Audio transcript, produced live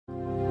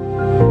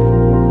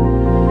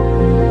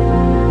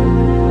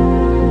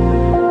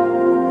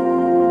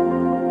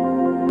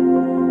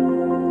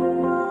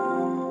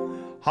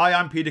Hi,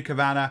 I'm Peter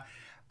Kavanagh,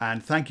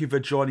 and thank you for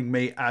joining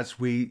me as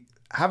we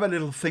have a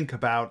little think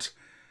about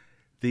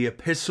the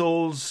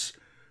epistles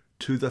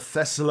to the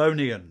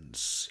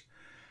Thessalonians.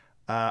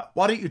 Why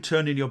don't you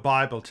turn in your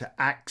Bible to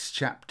Acts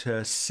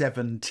chapter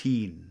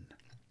 17.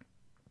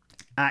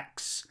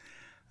 Acts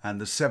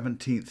and the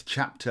 17th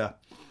chapter.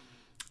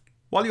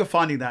 While you're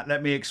finding that,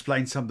 let me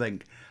explain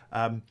something.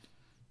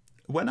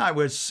 When I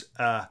was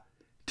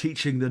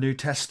teaching the New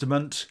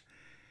Testament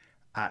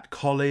at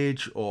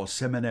college or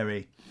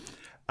seminary,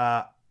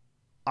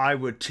 I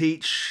would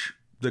teach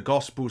the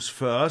Gospels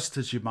first,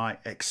 as you might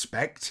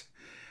expect,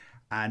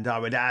 and I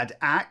would add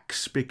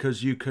Acts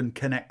because you can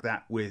connect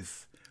that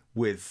with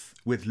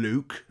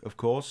Luke, of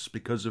course,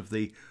 because of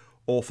the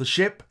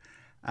authorship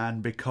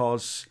and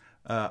because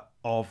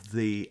of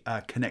the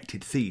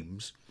connected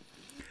themes.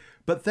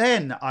 But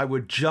then I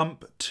would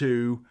jump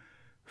to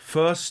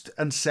 1st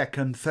and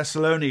 2nd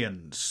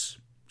Thessalonians,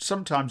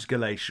 sometimes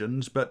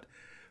Galatians, but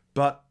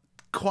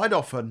quite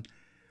often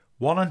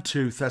 1 and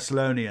 2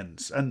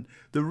 Thessalonians. And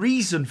the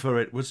reason for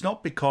it was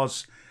not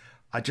because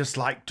I just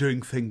liked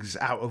doing things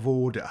out of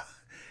order.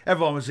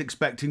 Everyone was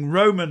expecting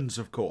Romans,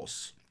 of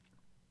course.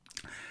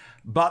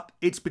 But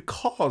it's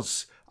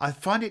because I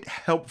find it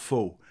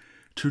helpful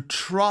to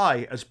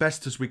try as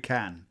best as we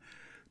can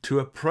to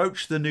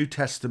approach the New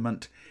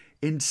Testament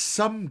in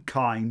some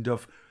kind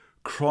of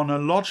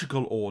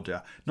chronological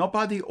order, not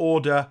by the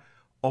order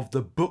of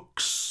the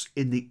books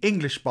in the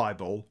English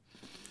Bible,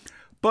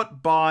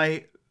 but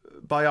by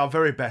our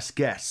very best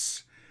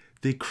guess,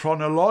 the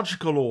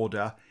chronological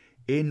order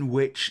in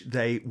which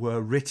they were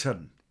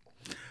written.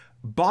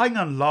 By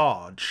and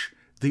large,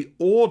 the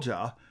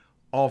order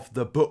of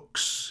the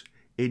books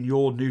in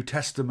your New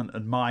Testament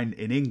and mine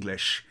in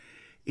English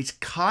is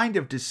kind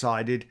of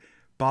decided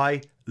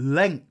by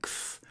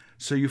length.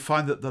 So you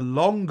find that the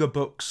longer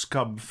books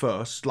come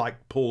first,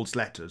 like Paul's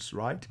letters,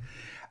 right?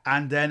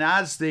 And then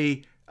as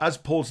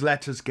Paul's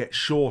letters get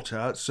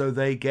shorter, so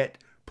they get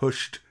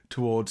pushed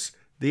towards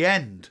the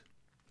end.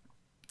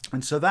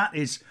 And so that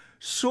is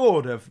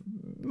sort of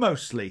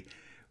mostly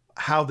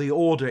how the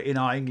order in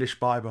our English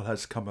Bible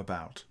has come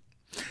about.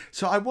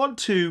 So I want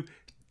to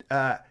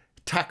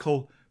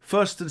tackle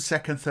 1st and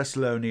 2nd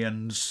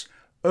Thessalonians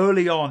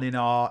early on in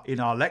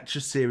our lecture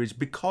series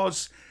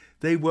because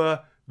they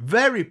were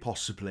very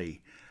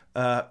possibly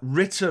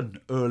written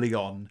early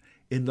on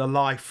in the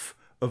life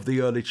of the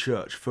early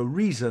church for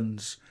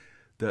reasons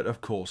that, of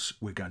course,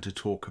 we're going to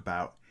talk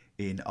about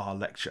in our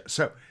lecture.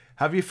 So,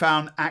 have you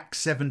found Acts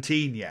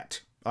 17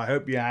 yet? I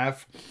hope you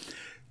have.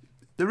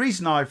 The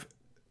reason I've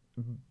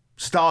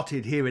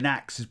started here in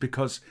Acts is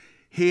because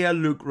here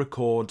Luke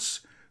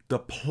records the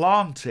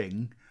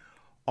planting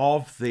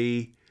of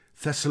the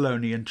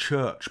Thessalonian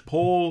church.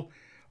 Paul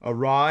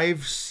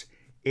arrives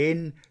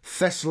in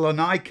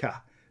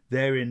Thessalonica,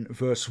 there in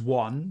verse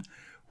 1,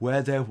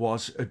 where there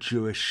was a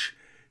Jewish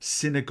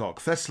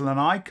synagogue.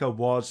 Thessalonica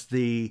was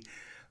the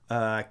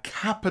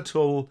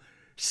capital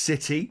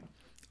city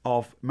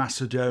of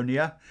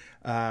Macedonia,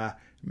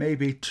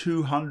 maybe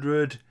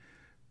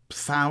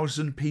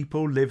 200,000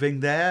 people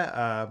living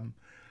there,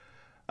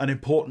 an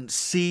important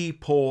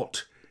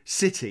seaport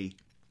city.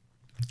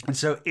 And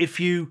so if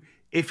you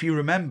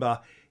remember,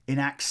 in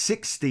Acts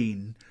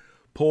 16,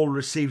 Paul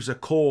receives a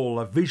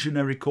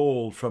visionary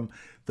call from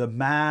the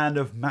man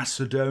of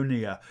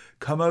Macedonia.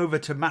 Come over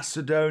to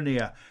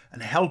Macedonia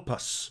and help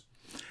us.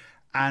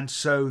 And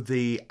so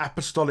the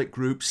apostolic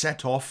group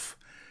set off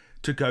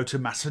to go to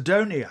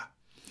Macedonia.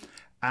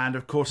 And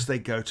of course they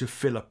go to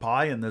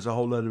Philippi, and there's a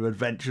whole load of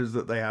adventures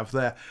that they have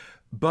there.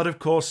 But of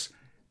course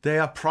they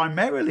are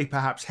primarily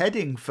perhaps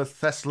heading for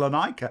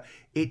Thessalonica.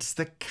 It's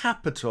the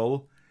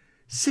capital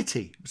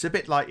city. It's a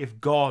bit like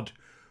if God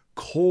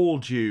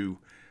called you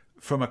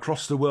from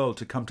across the world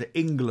to come to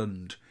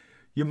England.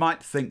 You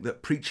might think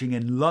that preaching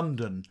in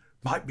London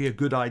might be a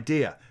good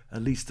idea,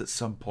 at least at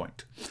some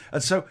point.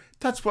 And so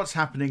that's what's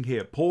happening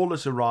here. Paul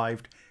has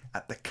arrived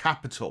at the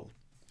capital.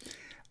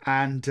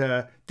 And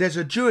there's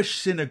a Jewish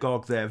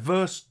synagogue there.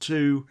 Verse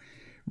 2,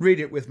 read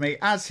it with me.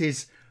 As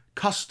his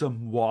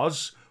custom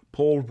was,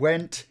 Paul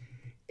went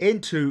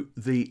into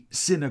the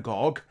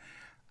synagogue,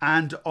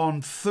 and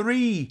on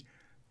 3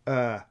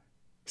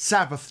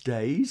 Sabbath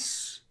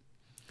days,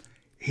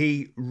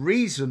 he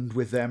reasoned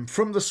with them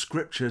from the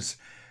scriptures,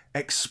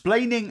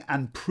 explaining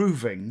and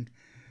proving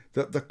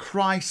that the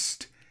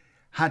Christ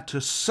had to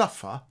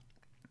suffer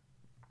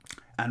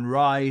and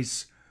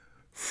rise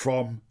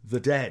from the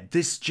dead.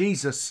 This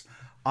Jesus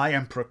I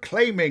am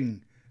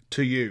proclaiming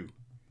to you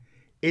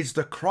is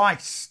the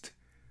Christ,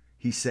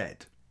 he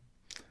said.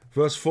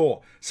 Verse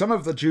 4, some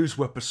of the Jews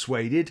were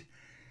persuaded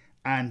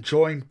and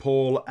joined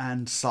Paul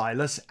and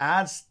Silas,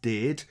 as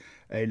did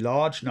a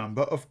large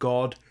number of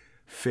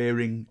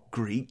God-fearing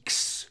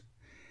Greeks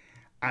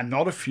and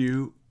not a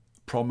few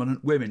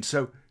prominent women.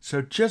 So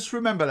just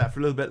remember that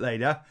for a little bit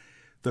later.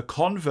 The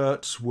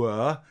converts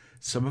were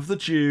some of the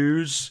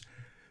Jews,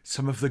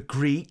 some of the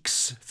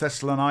Greeks.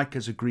 Thessalonica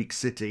is a Greek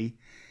city,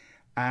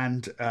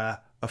 and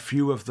a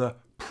few of the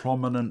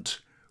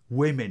prominent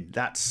women.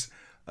 That's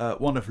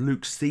one of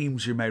Luke's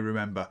themes, you may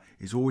remember,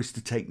 is always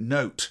to take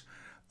note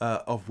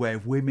of where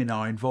women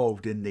are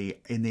involved in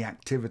the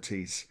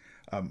activities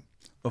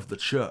of the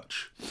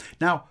church.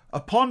 Now,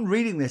 upon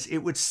reading this, it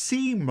would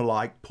seem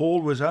like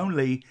Paul was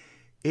only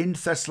in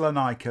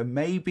Thessalonica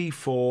maybe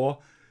for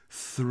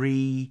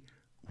 3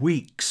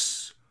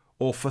 weeks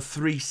or for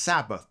 3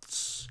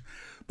 Sabbaths.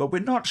 But we're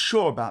not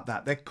sure about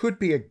that. There could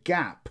be a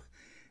gap,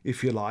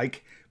 if you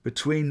like,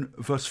 between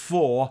verse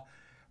 4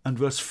 and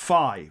verse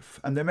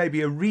 5. And there may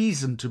be a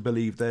reason to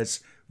believe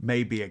there's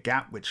maybe a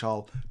gap, which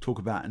I'll talk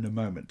about in a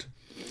moment.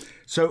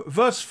 So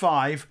verse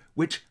 5,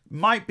 which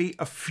might be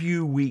a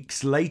few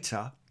weeks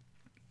later,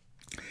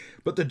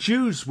 but the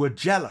Jews were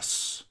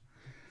jealous.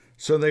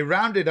 So they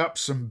rounded up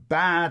some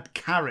bad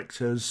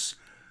characters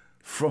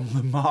from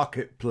the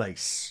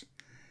marketplace,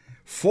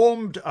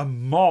 formed a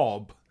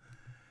mob,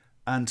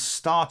 and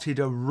started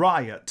a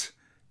riot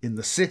in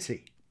the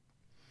city.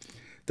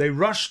 They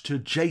rushed to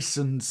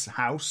Jason's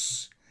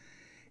house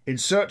in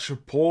search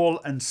of Paul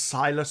and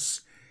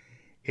Silas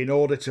in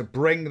order to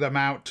bring them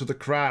out to the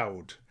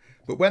crowd.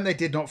 But when they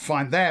did not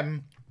find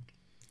them,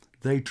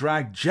 they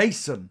dragged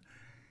Jason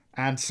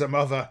and some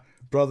other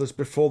brothers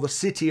before the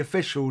city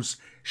officials,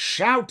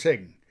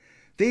 shouting,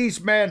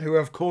 "These men who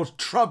have caused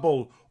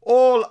trouble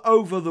all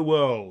over the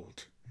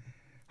world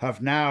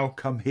have now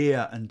come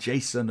here, and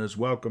Jason has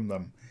welcomed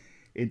them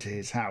into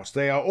his house.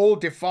 They are all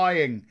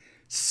defying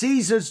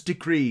Caesar's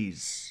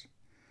decrees,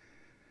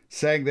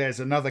 saying there's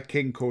another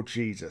king called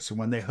Jesus." And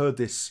when they heard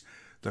this,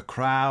 the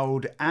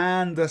crowd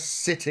and the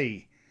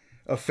city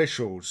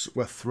officials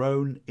were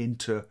thrown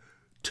into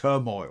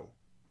turmoil.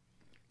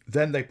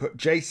 Then they put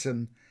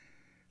Jason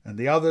and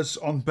the others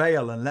on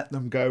bail and let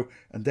them go.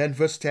 And then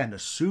verse 10,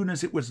 as soon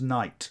as it was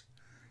night,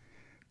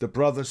 the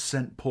brothers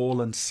sent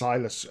Paul and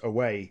Silas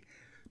away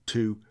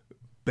to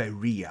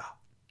Berea.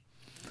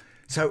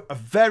 So a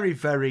very,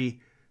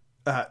 very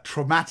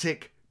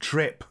traumatic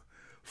trip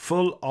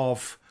full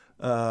of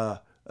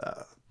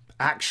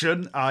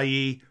action,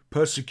 i.e.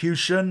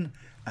 persecution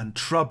and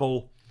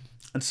trouble.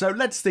 And so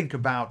let's think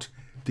about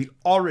the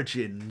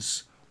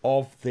origins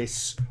of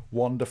this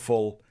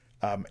wonderful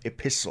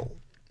epistle.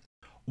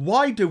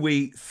 Why do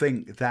we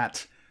think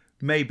that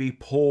maybe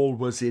Paul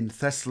was in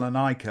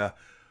Thessalonica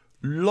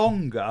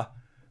longer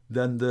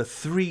than the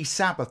 3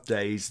 Sabbath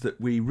days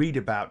that we read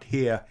about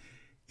here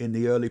in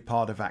the early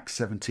part of Acts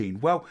 17?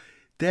 Well,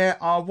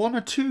 there are 1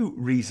 or 2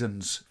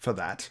 reasons for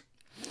that.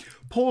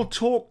 Paul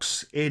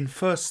talks in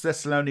 1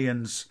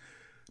 Thessalonians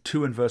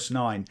 2 and verse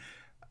 9,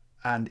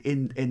 and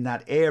in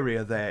that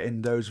area there,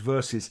 in those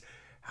verses,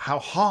 how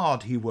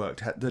hard he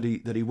worked, that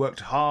he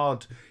worked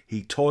hard,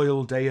 he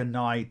toiled day and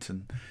night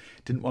and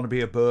didn't want to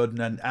be a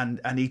burden,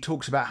 and he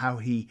talks about how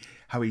he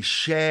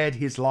shared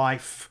his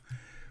life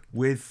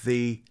with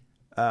the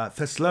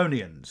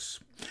Thessalonians.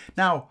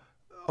 Now,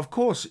 of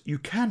course, you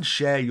can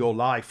share your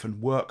life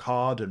and work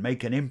hard and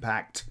make an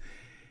impact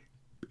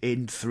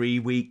in 3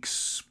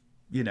 weeks,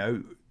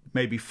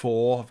 maybe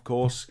 4, of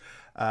course.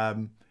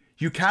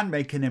 You can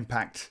make an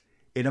impact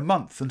in a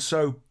month. And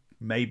so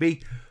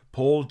maybe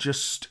Paul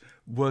just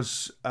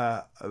was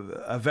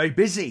very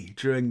busy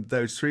during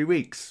those 3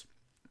 weeks.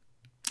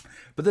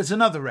 But there's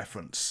another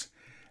reference,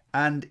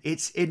 and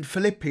it's in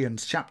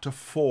Philippians chapter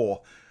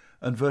 4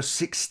 and verse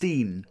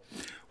 16,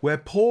 where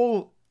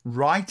Paul,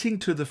 writing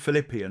to the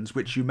Philippians,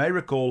 which you may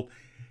recall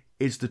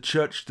is the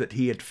church that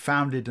he had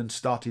founded and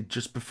started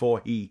just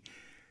before he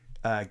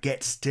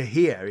gets to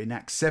here in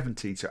Acts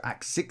 17. So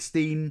Acts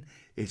 16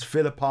 is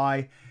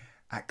Philippi,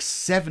 Acts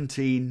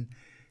 17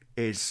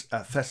 is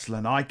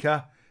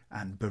Thessalonica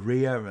and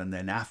Berea, and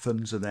then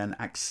Athens, and then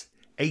Acts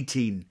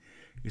 18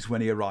 is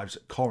when he arrives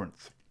at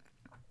Corinth.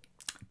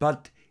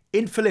 But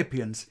in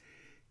Philippians,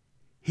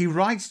 he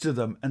writes to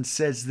them and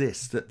says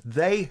this, that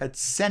they had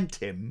sent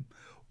him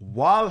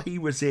while he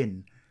was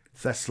in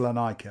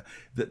Thessalonica,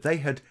 that they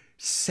had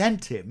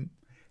sent him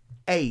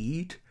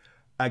aid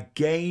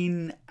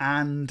again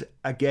and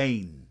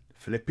again.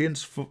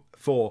 Philippians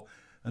 4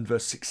 and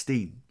verse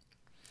 16.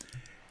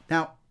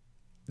 Now,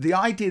 the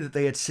idea that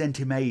they had sent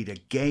him aid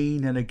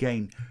again and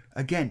again,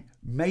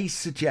 may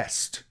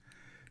suggest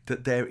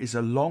that there is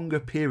a longer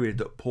period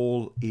that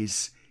Paul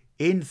is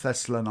in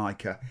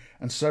Thessalonica.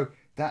 And so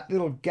that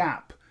little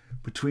gap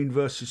between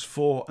verses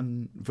 4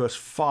 and verse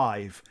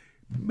 5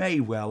 may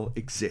well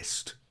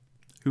exist.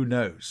 Who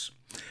knows?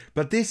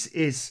 But this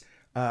is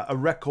a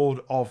record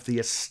of the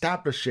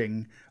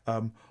establishing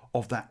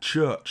of that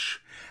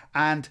church.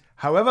 And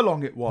however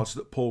long it was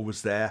that Paul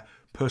was there,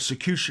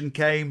 persecution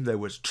came, there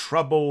was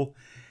trouble,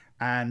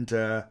 and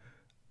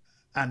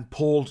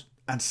Paul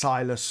and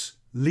Silas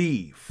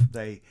leave.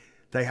 They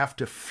have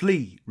to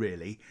flee,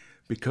 really,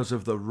 because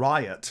of the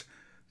riot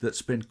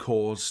that's been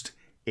caused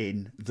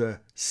in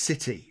the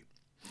city.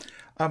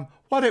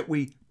 Why don't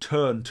we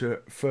turn to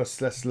 1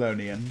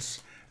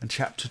 Thessalonians and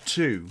chapter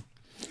 2,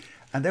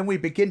 and then we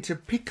begin to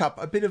pick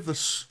up a bit of the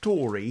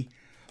story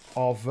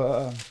of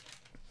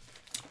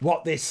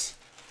what this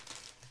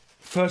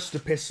first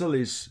epistle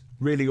is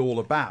really all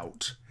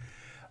about.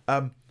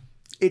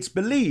 it's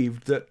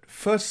believed that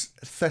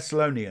First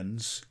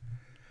Thessalonians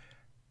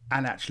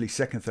and actually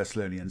Second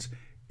Thessalonians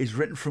is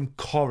written from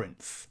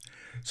Corinth.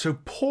 So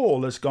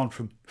Paul has gone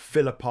from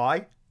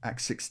Philippi,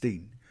 Acts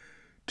 16,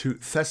 to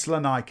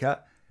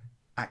Thessalonica,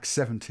 Acts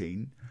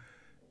 17,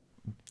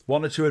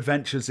 one or two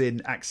adventures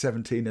in Acts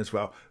 17 as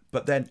well.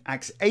 But then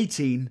Acts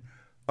 18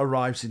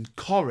 arrives in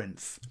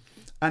Corinth.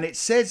 And it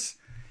says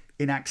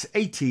in Acts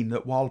 18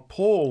 that while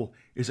Paul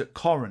is at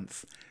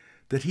Corinth,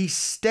 that he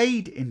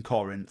stayed in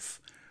Corinth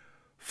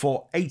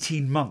for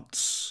 18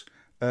 months,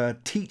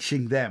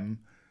 teaching them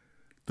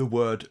the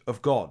word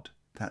of God.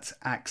 That's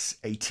Acts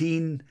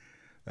 18,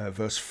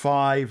 verse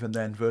 5, and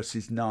then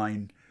verses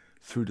 9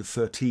 through to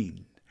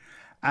 13.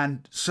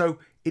 And so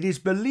it is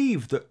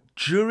believed that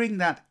during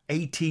that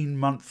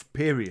 18-month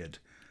period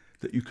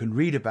that you can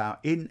read about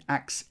in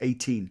Acts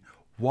 18,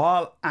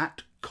 while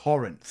at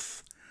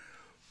Corinth,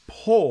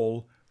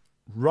 Paul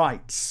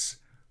writes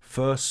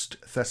First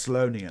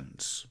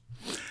Thessalonians.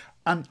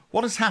 And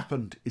what has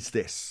happened is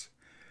this,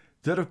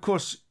 that of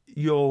course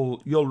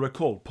you'll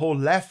recall Paul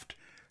left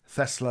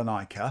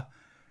Thessalonica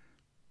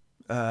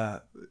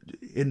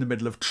in the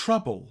middle of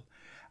trouble,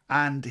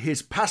 and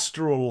his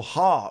pastoral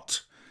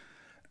heart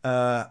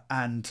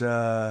and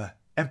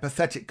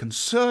empathetic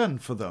concern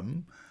for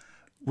them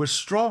was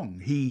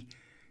strong. He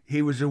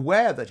was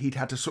aware that he'd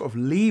had to sort of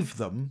leave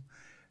them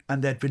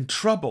and there'd been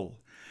trouble.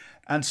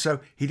 And so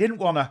he didn't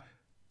want to,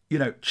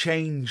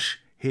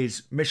 change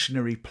his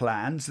missionary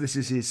plans. This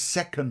is his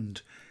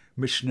second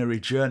missionary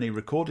journey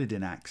recorded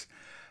in Acts.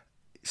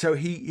 So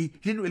he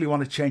didn't really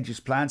want to change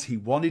his plans. He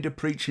wanted to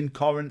preach in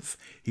Corinth.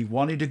 He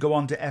wanted to go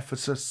on to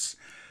Ephesus.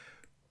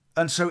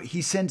 And so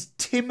he sends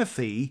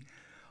Timothy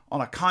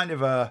on a kind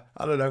of a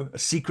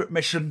secret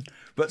mission,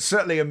 but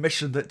certainly a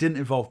mission that didn't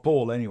involve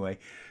Paul anyway,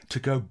 to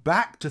go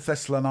back to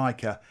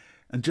Thessalonica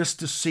and just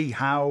to see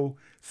how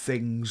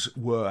things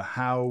were.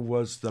 How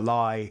was the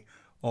lie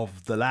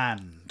of the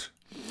land?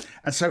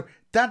 And so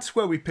that's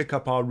where we pick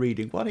up our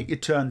reading. Why don't you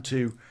turn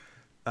to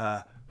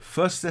 1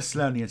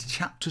 Thessalonians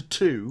chapter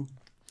 2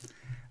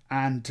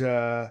 and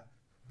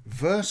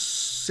verse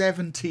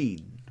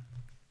 17.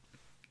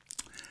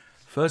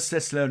 1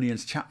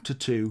 Thessalonians chapter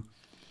 2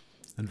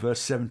 and verse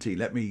 17.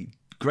 Let me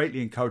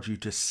greatly encourage you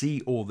to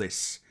see all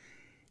this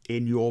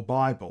in your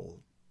Bible.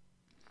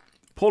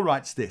 Paul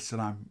writes this,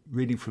 and I'm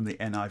reading from the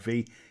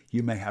NIV.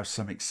 You may have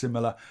something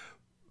similar.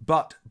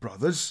 But,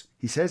 brothers,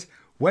 he says,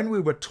 when we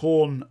were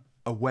torn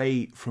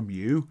away from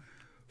you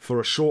for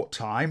a short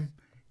time,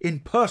 in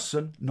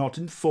person, not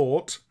in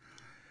thought,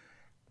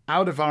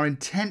 out of our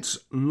intense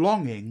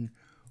longing,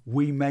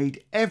 we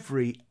made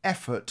every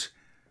effort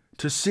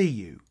to see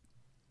you.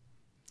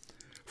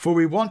 For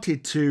we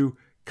wanted to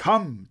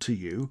come to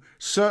you,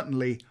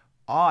 certainly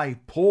I,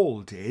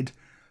 Paul, did,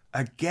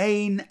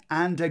 again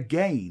and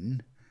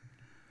again,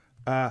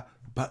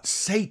 but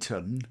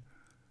Satan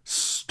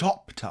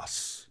stopped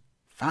us.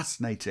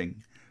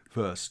 Fascinating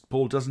verse.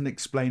 Paul doesn't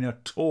explain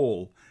at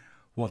all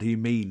what he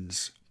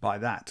means by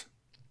that.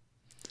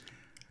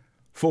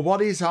 For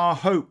what is our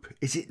hope?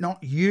 Is it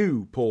not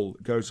you? Paul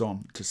goes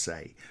on to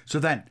say. So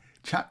then,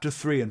 chapter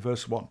 3 and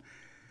verse 1.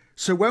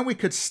 So when we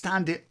could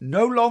stand it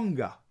no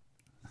longer,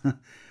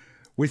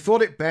 we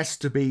thought it best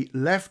to be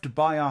left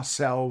by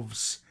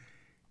ourselves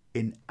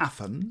in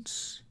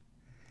Athens,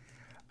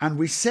 and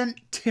we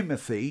sent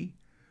Timothy,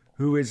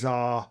 who is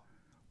our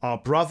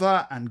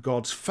brother and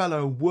God's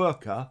fellow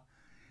worker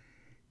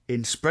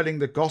in spreading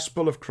the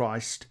gospel of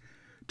Christ,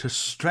 to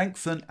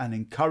strengthen and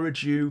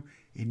encourage you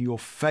in your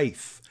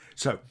faith.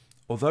 So,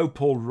 although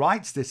Paul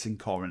writes this in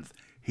Corinth,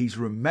 he's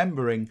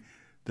remembering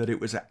that it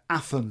was at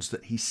Athens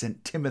that he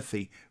sent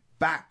Timothy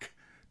back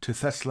to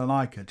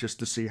Thessalonica just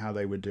to see how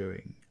they were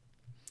doing.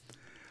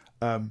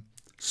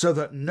 So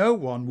that no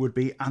one would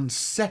be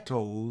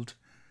unsettled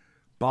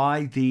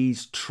by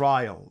these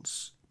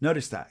trials.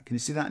 Notice that. Can you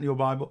see that in your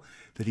Bible?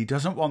 That he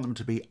doesn't want them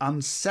to be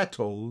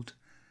unsettled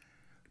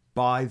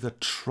by the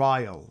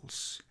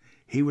trials.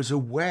 He was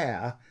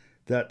aware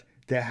that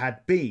there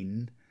had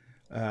been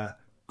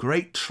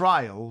great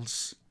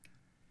trials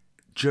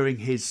during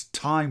his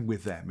time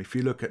with them. If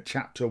you look at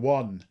chapter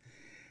 1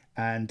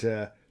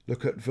 and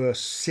look at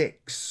verse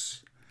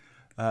 6,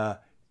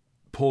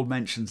 Paul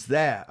mentions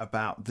there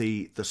about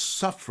the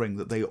suffering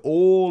that they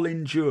all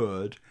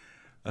endured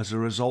as a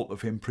result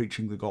of him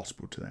preaching the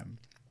gospel to them.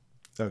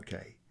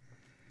 Okay.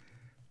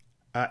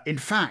 In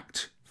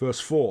fact, verse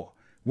 4,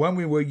 when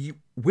we were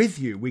with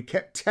you, we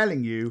kept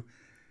telling you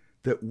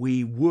that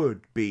we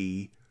would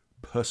be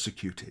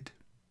persecuted.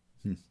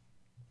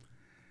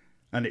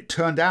 And it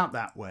turned out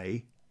that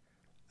way,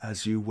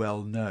 as you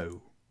well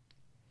know.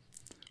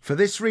 For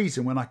this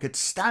reason, when I could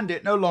stand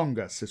it no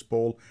longer, says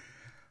Paul,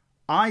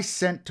 I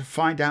sent to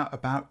find out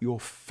about your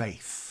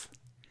faith.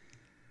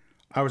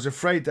 I was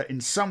afraid that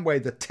in some way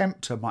the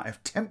tempter might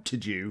have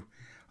tempted you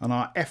and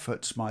our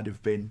efforts might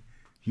have been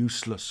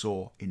useless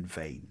or in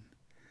vain.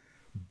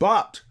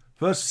 But,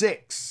 verse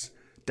 6,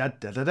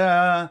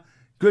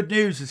 good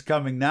news is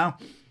coming now.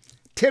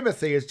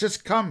 Timothy has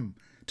just come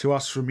to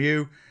us from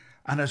you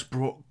and has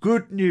brought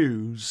good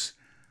news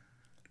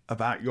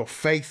about your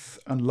faith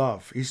and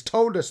love. He's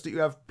told us that you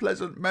have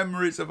pleasant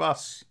memories of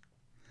us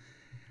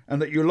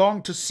and that you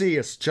long to see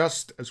us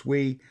just as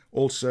we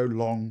also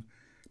long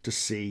to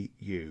see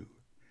you.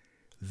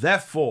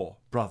 Therefore,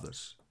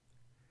 brothers,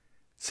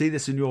 see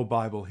this in your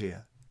Bible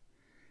here,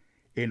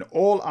 in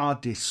all our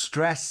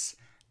distress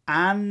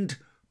and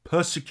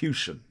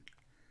persecution,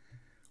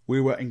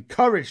 we were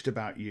encouraged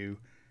about you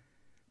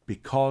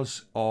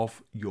because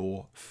of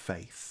your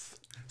faith.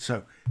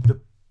 So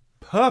the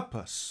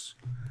purpose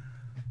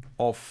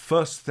of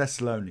 1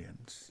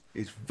 Thessalonians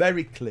is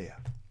very clear.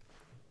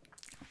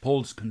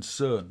 Paul's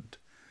concerned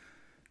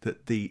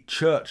that the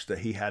church that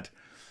he had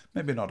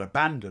maybe not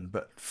abandoned,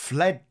 but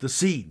fled the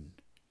scene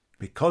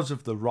because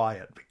of the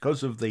riot,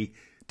 because of the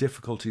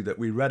difficulty that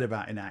we read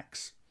about in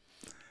Acts.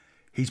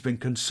 He's been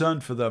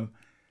concerned for them,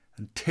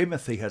 and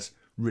Timothy has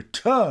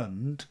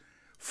returned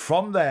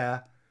from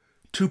there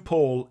to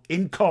Paul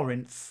in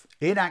Corinth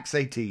in Acts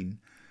 18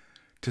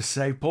 to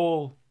say,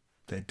 Paul,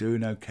 they're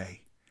doing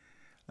okay.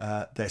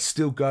 They're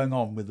still going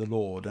on with the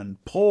Lord.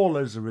 And Paul,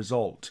 as a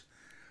result,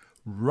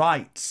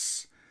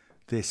 writes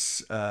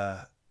this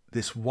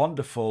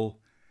wonderful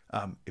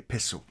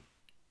epistle.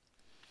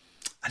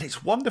 And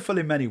it's wonderful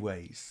in many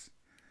ways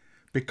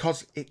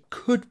because it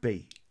could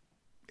be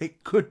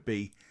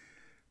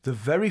the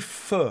very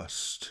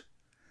first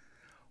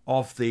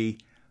of the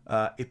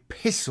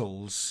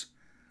epistles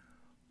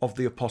of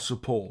the Apostle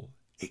Paul.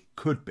 It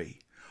could be.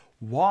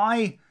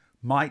 Why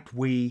might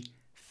we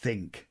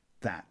think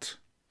that?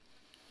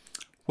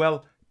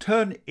 Well,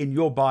 turn in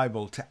your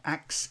Bible to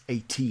Acts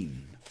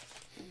 18,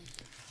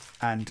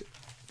 and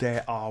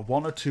there are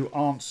one or two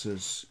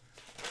answers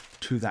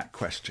to that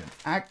question.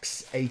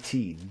 Acts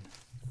 18,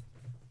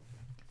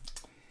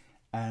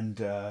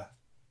 and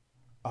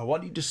I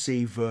want you to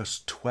see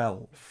verse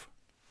 12.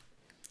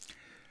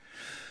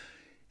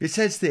 It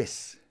says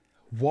this: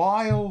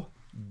 while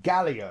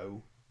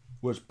Gallio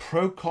was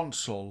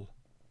proconsul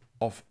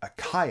of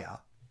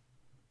Achaia,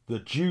 the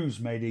Jews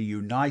made a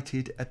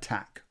united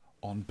attack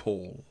on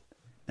Paul.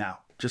 Now,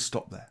 just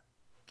stop there.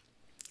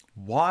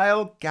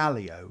 While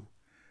Gallio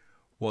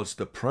was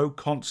the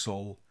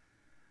proconsul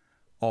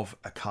of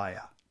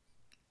Achaia.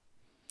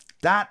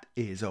 That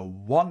is a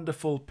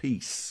wonderful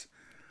piece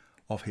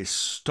of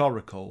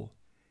historical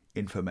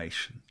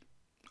information.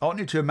 I want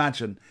you to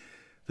imagine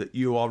that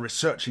you are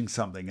researching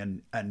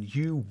something and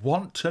you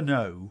want to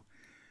know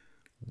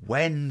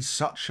when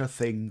such a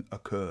thing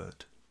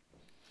occurred.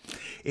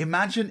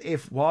 Imagine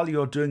if while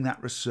you're doing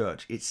that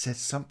research, it says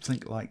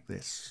something like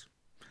this: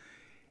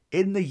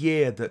 in the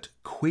year that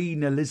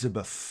Queen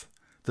Elizabeth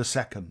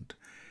II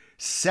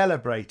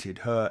celebrated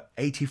her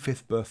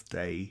 85th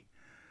birthday,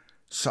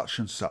 such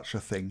and such a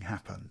thing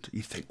happened.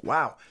 You think,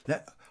 wow,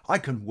 I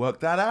can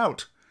work that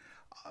out.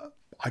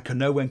 I can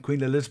know when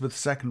Queen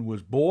Elizabeth II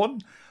was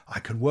born. I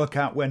can work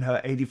out when her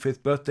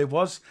 85th birthday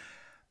was.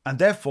 And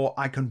therefore,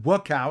 I can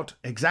work out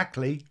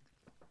exactly,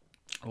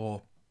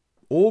 or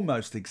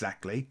almost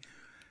exactly,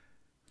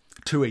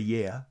 to a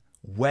year,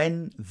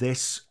 when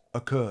this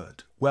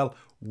occurred. Well,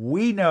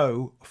 we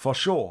know for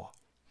sure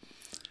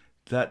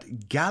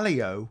that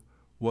Gallio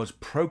was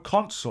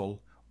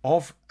proconsul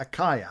of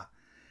Achaia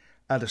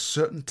at a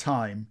certain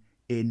time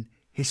in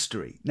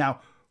history.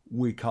 Now,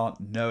 we can't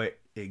know it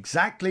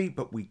exactly,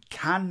 but we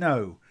can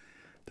know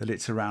that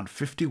it's around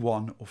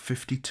 51 or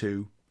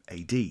 52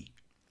 AD.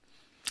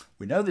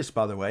 We know this,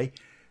 by the way,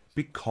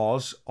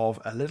 because of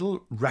a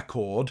little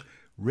record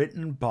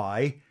written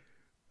by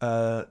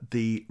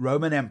the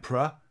Roman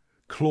Emperor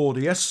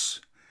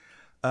Claudius,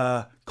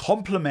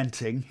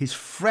 complimenting his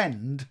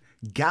friend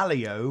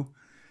Gallio,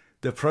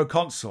 the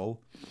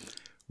proconsul,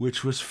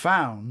 which was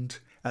found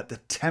at the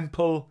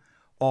temple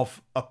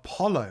of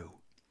Apollo.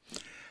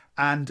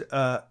 And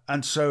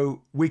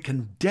so we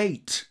can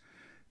date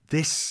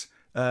this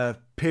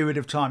period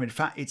of time. In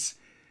fact,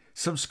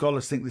 some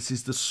scholars think this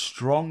is the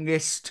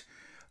strongest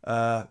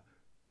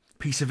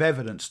piece of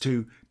evidence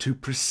to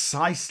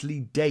precisely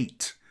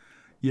date,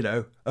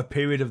 a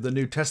period of the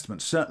New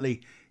Testament,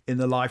 certainly in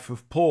the life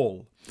of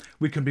Paul.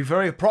 We can be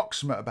very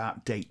approximate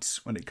about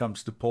dates when it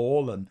comes to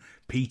Paul and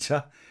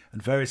Peter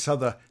and various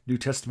other New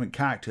Testament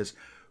characters,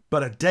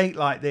 but a date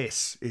like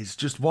this is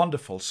just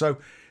wonderful. So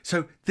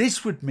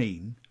this would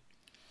mean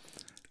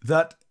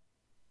that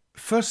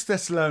 1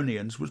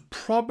 Thessalonians was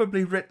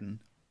probably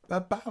written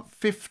about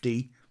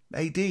 50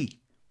 AD.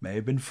 May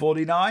have been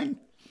 49,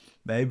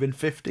 may have been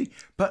 50,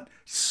 but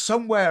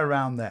somewhere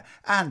around there.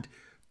 And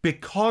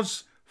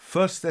because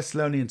 1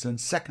 Thessalonians and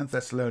 2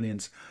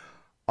 Thessalonians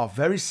are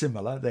very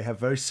similar, they have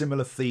very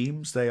similar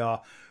themes, they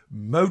are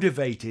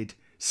motivated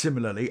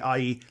similarly,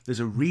 i.e. there's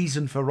a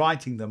reason for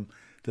writing them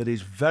that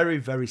is very,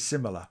 very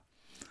similar.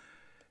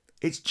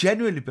 It's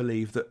generally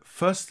believed that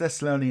 1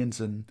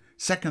 Thessalonians and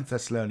 2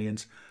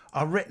 Thessalonians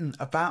are written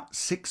about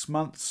 6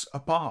 months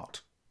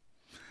apart.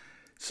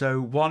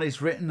 So one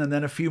is written and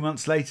then a few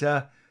months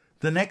later,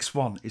 the next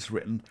one is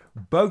written,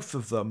 both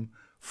of them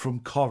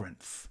from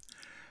Corinth.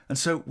 And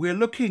so we're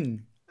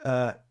looking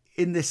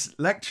in this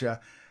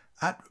lecture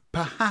at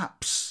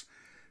perhaps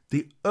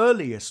the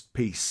earliest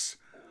piece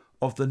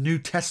of the New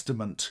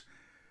Testament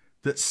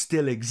that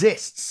still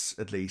exists,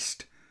 at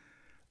least,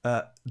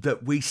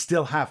 that we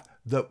still have,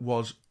 that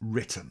was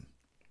written.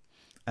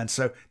 And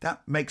so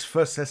that makes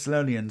 1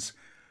 Thessalonians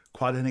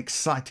quite an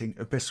exciting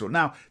epistle.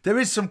 Now, there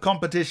is some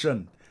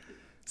competition.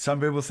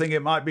 Some people think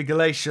it might be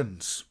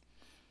Galatians.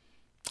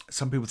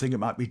 Some people think it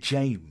might be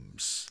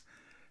James.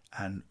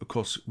 And, of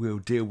course, we'll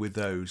deal with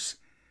those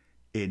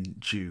in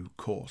due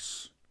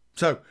course.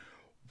 So,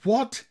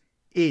 what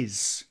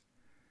is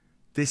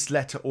this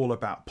letter all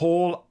about?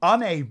 Paul,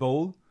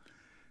 unable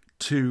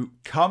to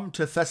come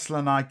to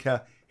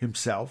Thessalonica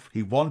himself.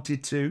 He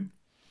wanted to.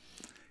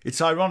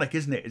 It's ironic,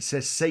 isn't it? It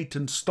says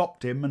Satan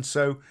stopped him. And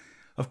so,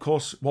 of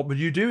course, what would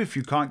you do if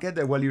you can't get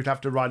there? Well, you'd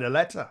have to write a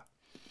letter.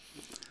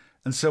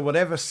 And so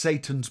whatever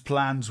Satan's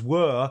plans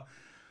were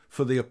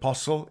for the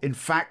apostle, in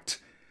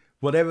fact,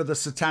 whatever the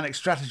satanic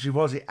strategy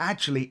was, it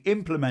actually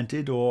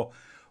implemented or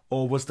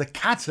was the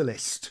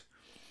catalyst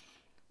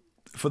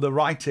for the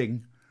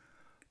writing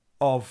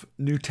of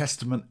New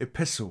Testament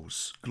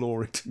epistles.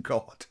 Glory to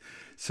God.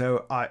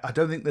 So I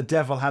don't think the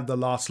devil had the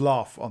last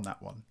laugh on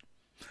that one.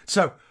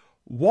 So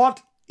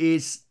what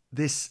is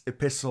this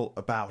epistle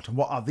about? And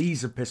what are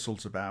these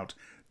epistles about?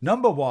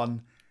 Number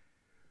one,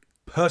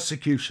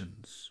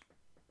 persecutions.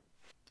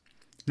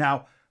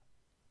 Now,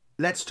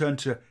 let's turn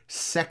to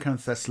 2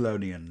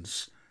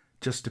 Thessalonians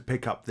just to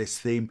pick up this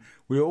theme.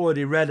 We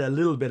already read a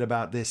little bit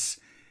about this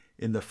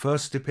in the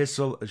first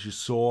epistle, as you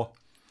saw.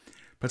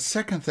 But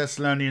 2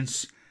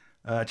 Thessalonians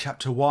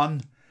chapter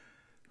 1,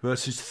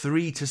 verses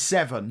 3 to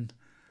 7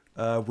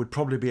 would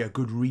probably be a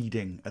good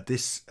reading at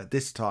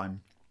this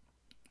time.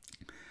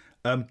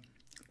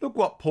 Look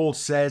what Paul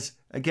says.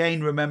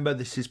 Again, remember,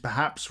 this is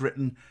perhaps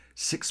written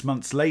 6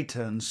 months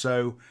later, and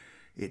so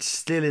it's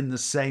still in the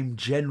same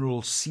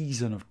general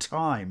season of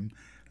time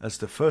as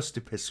the first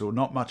epistle.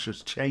 Not much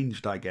has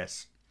changed, I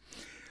guess.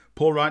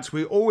 Paul writes,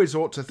 "We always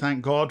ought to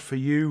thank God for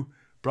you,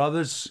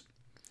 brothers,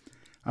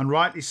 and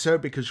rightly so,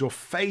 because your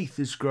faith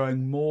is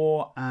growing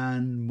more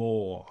and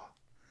more.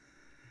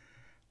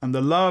 And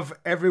the love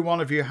every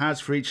one of you has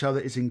for each other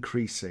is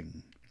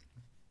increasing.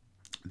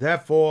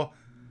 Therefore,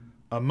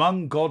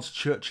 among God's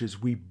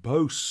churches, we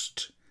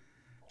boast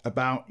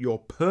about your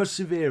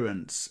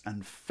perseverance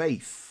and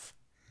faith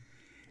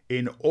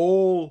in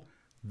all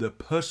the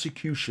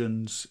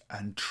persecutions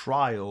and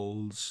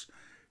trials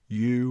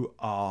you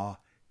are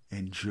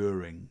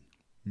enduring."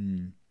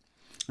 And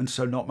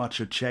so not much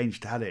had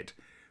changed, had it,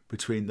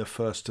 between the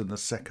first and the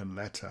second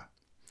letter.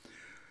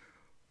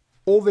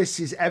 All this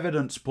is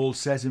evidence, Paul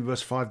says in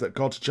verse 5, that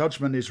God's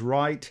judgment is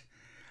right,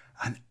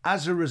 and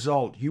as a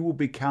result, you will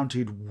be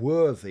counted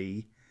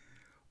worthy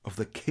of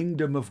the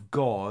kingdom of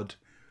God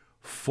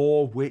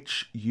for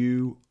which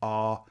you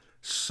are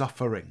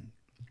suffering.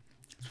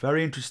 It's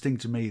very interesting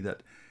to me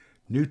that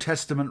New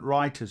Testament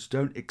writers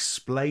don't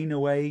explain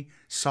away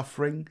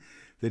suffering.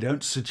 They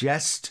don't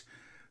suggest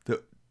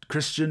that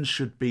Christians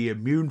should be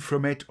immune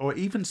from it or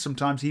even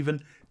sometimes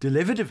even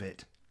delivered of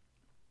it.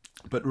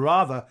 But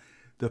rather,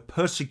 the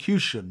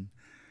persecution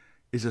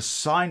is a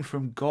sign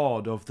from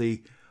God of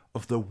the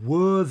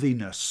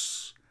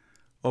worthiness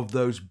of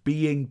those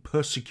being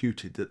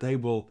persecuted, that they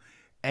will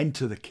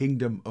enter the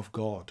kingdom of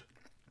God.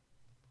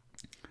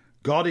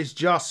 God is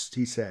just,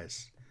 he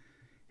says.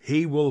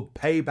 He will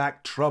pay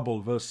back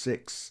trouble, verse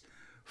 6,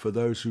 for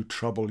those who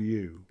trouble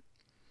you,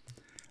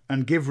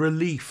 and give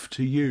relief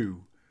to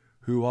you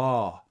who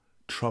are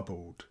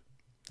troubled.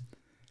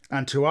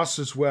 And to us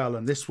as well,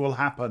 and this will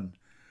happen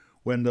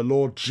when the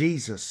Lord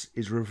Jesus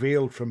is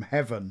revealed from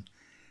heaven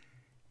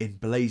in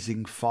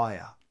blazing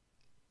fire.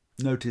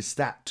 Notice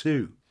that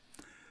too,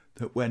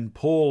 that when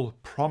Paul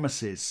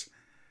promises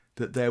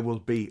that there will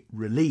be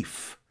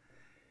relief,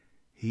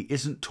 he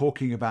isn't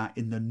talking about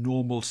in the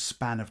normal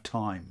span of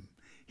time.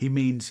 He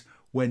means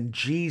when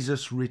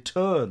Jesus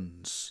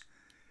returns,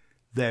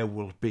 there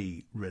will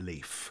be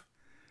relief.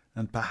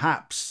 And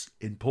perhaps,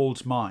 in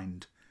Paul's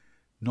mind,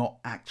 not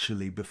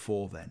actually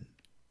before then.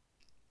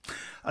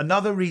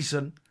 Another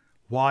reason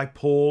why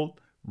Paul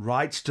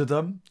writes to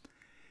them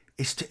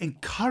is to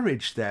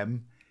encourage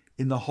them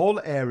in the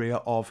whole area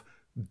of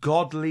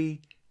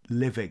godly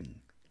living.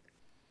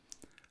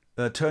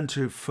 Turn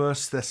to 1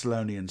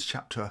 Thessalonians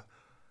chapter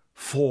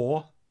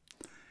 4,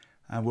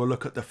 and we'll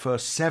look at the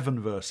first 7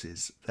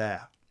 verses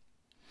there.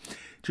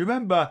 Do you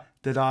remember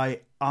that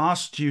I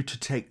asked you to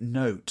take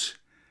note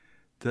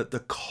that the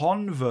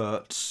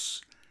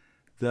converts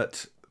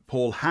that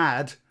Paul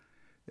had,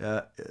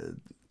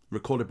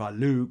 recorded by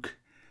Luke,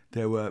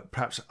 there were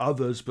perhaps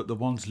others, but the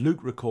ones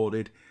Luke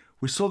recorded,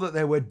 we saw that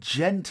there were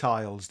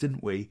Gentiles,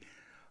 didn't we,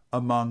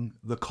 among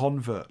the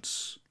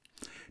converts.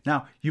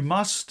 Now, you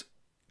must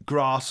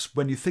grasp,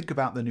 when you think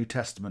about the New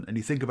Testament and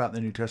you think about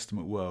the New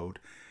Testament world,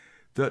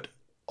 that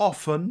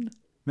often,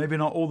 maybe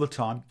not all the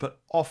time,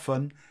 but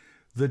often,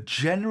 the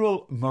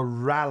general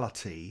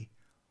morality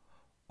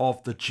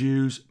of the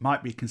Jews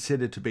might be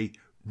considered to be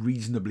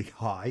reasonably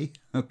high.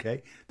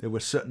 Okay, there were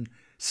certain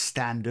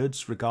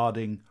standards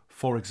regarding,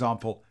 for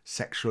example,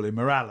 sexual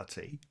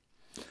immorality.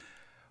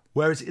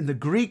 Whereas in the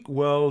Greek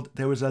world,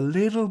 there was a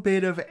little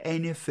bit of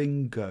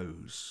anything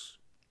goes.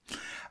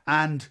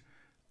 And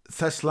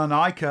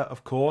Thessalonica,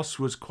 of course,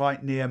 was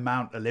quite near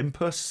Mount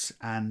Olympus,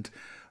 and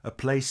a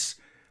place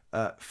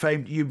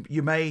famed.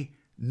 You may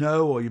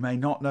know, or you may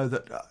not know,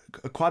 that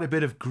quite a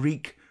bit of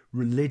Greek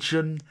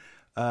religion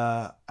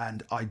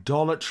and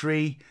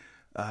idolatry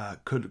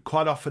could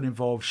quite often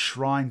involve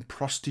shrine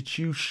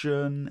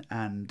prostitution,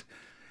 and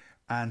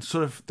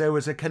sort of there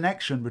was a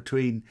connection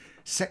between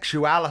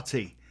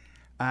sexuality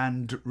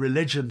and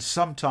religion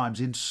sometimes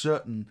in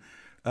certain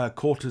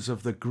quarters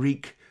of the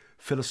Greek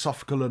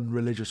philosophical and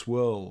religious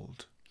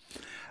world.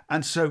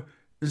 And so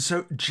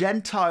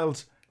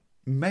Gentiles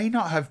may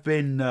not have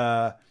been,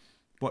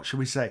 what shall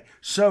we say,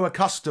 so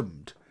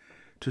accustomed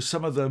to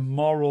some of the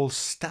moral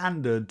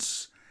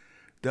standards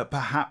that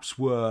perhaps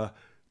were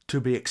to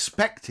be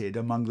expected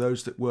among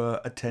those that were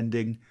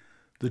attending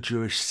the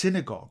Jewish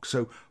synagogue.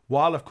 So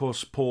while, of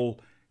course, Paul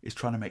is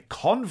trying to make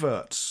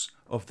converts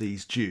of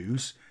these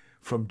Jews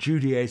from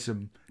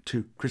Judaism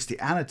to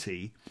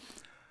Christianity,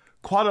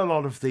 quite a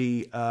lot of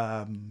the,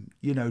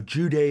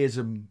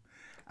 Judaism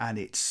and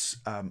its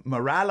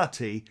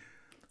morality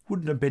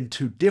wouldn't have been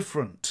too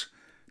different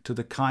to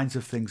the kinds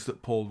of things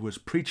that Paul was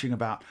preaching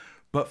about.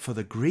 But for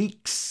the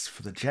Greeks,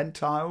 for the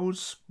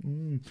Gentiles,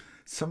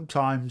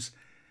 sometimes,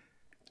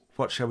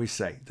 what shall we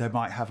say, they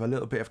might have a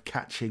little bit of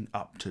catching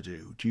up to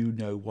do. Do you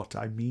know what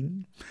I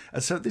mean?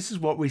 And so this is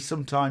what we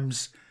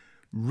sometimes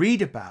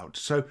read about.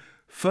 So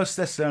 1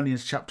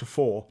 Thessalonians chapter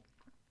 4,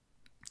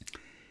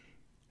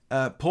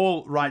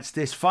 Paul writes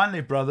this: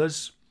 "Finally,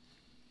 brothers,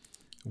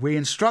 we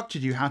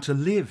instructed you how to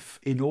live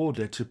in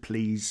order to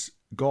please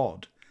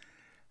God,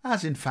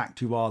 as in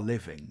fact you are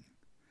living.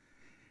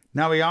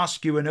 Now we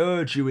ask you and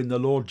urge you in the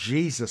Lord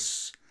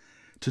Jesus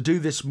to do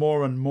this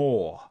more and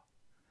more."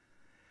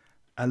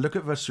 And look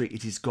at verse 3.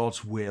 "It is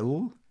God's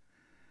will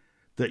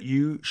that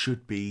you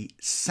should be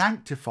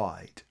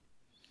sanctified."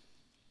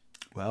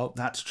 Well,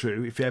 that's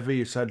true. If ever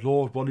you said,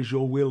 "Lord, what is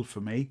your will for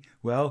me?"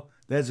 Well,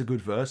 there's a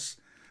good verse.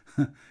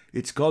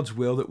 It's God's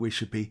will that we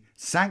should be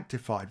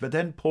sanctified. But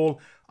then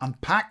Paul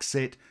unpacks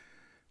it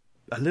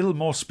a little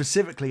more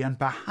specifically, and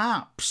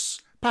perhaps,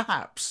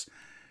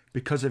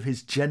 because of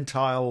his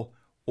Gentile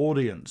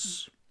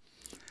audience.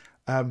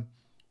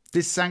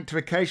 This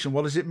sanctification,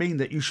 what does it mean?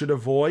 That you should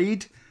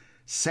avoid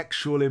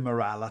sexual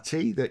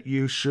immorality, that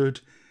you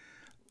should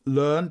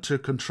learn to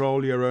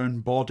control your own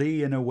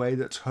body in a way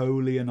that's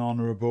holy and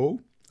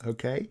honourable,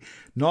 okay?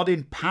 Not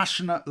in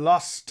passionate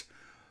lust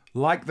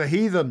like the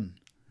heathen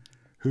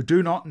who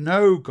do not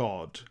know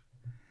God.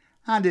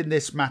 And in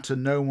this matter,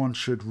 no one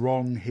should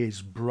wrong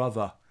his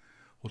brother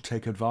or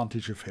take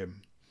advantage of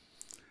him.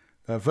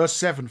 Verse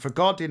 7, "For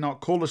God did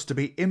not call us to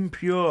be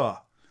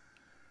impure,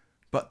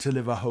 but to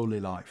live a holy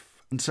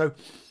life." And so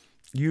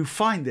you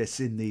find this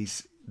in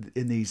these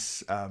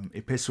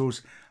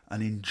epistles,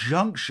 an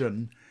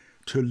injunction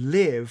to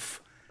live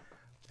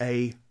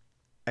a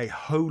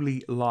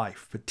holy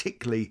life,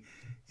 particularly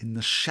in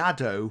the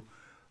shadow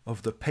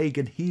of the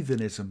pagan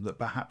heathenism that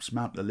perhaps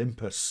Mount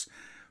Olympus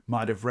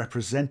might have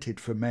represented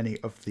for many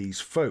of these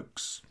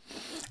folks.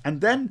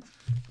 And then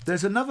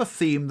there's another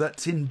theme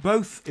that's in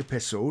both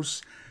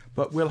epistles,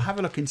 but we'll have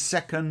a look in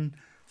 2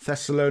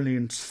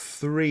 Thessalonians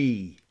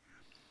 3.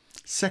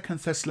 2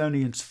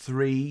 Thessalonians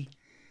 3,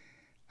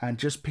 and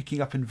just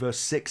picking up in verse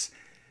 6,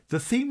 the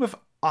theme of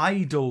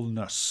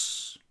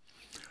idleness.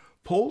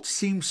 Paul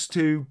seems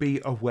to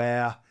be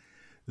aware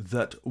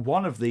that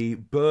one of the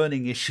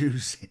burning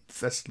issues in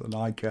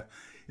Thessalonica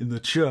in the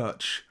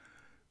church,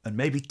 and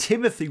maybe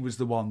Timothy was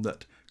the one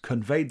that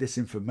conveyed this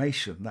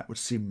information, that would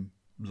seem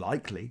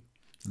likely,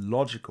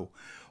 logical,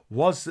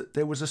 was that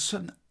there was a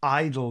certain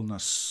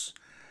idleness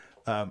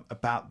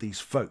about these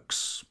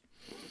folks.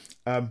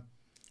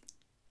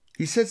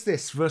 He says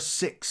this, verse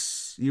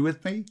 6, you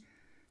with me?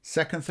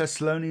 2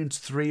 Thessalonians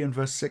 3 and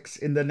verse 6,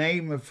 "In the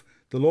name of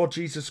the Lord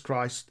Jesus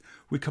Christ,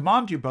 we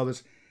command you,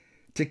 brothers,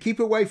 to keep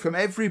away from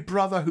every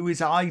brother who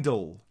is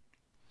idle."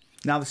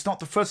 Now, it's not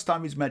the first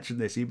time he's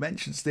mentioned this. He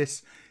mentions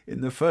this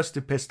in the first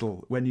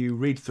epistle. When you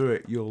read through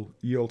it,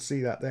 you'll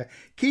see that there.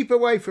 "Keep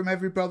away from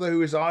every brother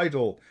who is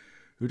idle,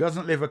 who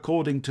doesn't live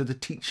according to the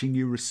teaching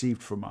you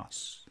received from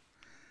us.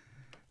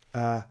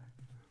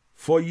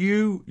 For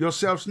you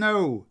yourselves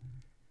know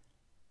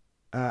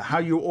how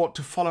you ought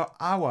to follow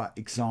our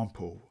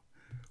example.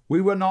 We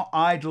were not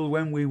idle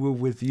when we were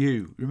with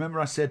you." Remember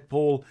I said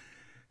Paul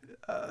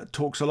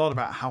talks a lot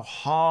about how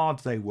hard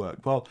they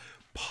worked. Well,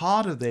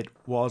 part of it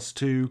was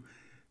to,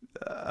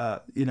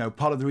 part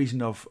of the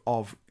reason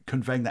of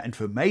conveying that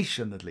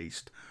information, at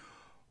least,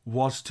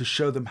 was to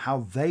show them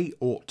how they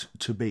ought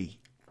to be.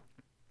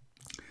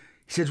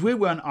 He says, "We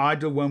weren't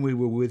idle when we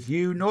were with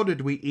you, nor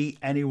did we eat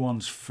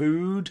anyone's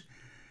food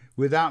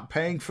without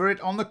paying for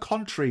it. On the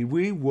contrary,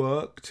 we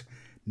worked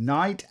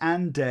night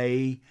and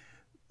day,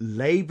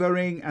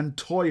 labouring and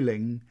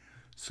toiling,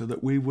 so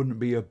that we wouldn't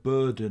be a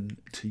burden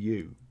to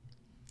you.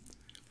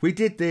 We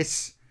did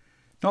this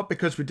not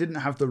because we didn't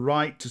have the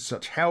right to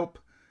such help,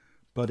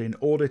 but in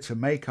order to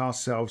make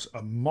ourselves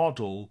a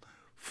model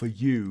for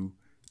you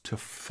to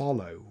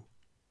follow.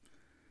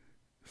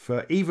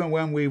 For even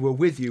when we were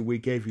with you, we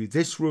gave you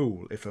this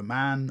rule: if a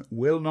man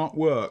will not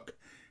work,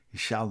 he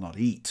shall not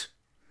eat.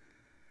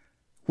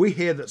 We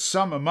hear that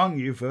some among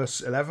you, verse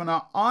 11,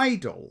 are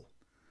idle.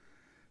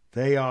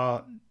 They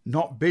are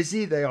not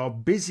busy, they are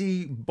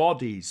busy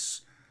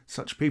bodies.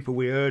 Such people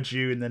we urge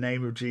you in the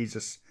name of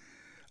Jesus.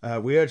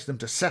 We urge them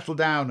to settle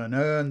down and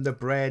earn the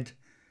bread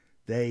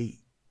they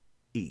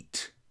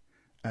eat.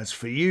 As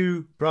for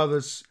you,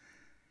 brothers,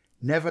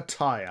 never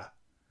tire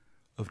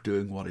of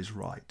doing what is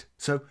right.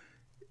 So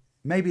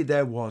maybe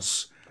there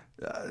was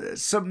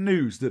some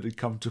news that had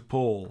come to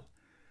Paul,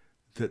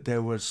 that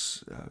there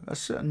was a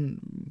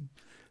certain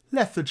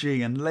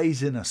lethargy and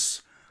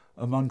laziness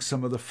among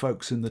some of the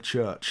folks in the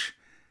church,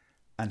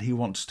 and he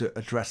wants to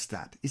address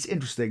that. It's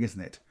interesting,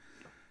 isn't it?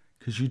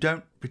 Because you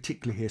don't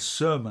particularly hear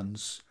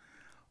sermons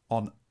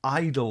on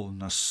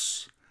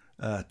idleness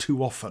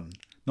too often,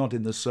 not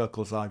in the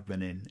circles I've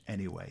been in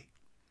anyway.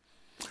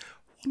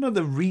 One of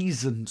the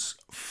reasons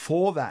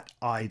for that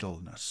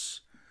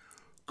idleness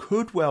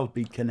could well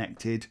be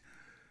connected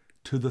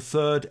to the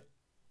third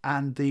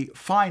and the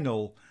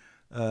final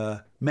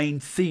main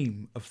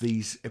theme of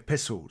these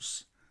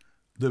epistles,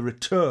 the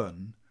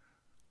return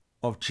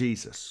of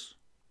Jesus.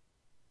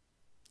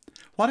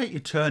 Why don't you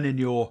turn in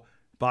your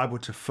Bible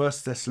to 1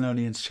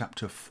 Thessalonians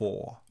chapter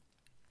 4.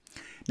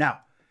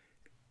 Now,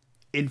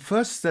 in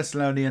 1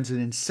 Thessalonians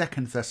and in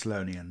 2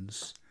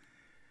 Thessalonians,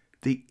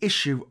 the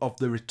issue of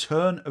the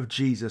return of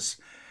Jesus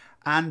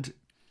and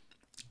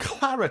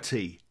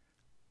clarity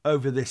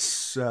over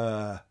this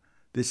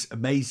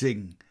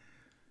amazing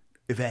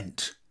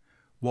event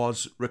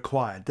was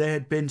required. There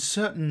had been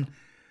certain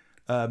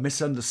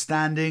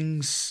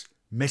misunderstandings,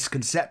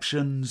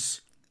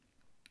 misconceptions,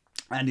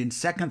 and in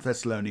 2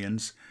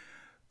 Thessalonians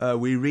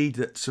we read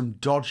that some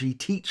dodgy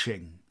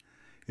teaching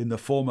in the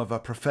form of a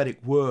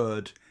prophetic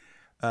word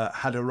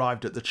had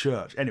arrived at the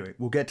church. Anyway,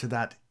 we'll get to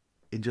that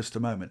in just a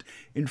moment.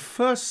 In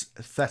 1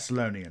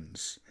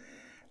 Thessalonians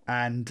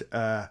and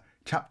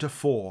chapter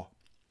 4,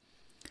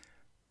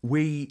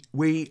 we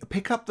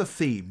pick up the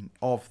theme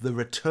of the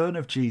return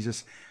of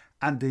Jesus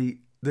and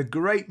the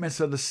great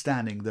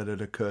misunderstanding that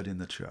had occurred in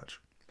the church.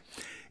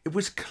 It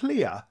was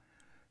clear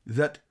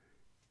that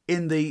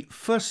in the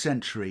first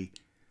century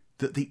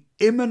that the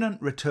imminent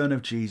return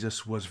of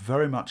Jesus was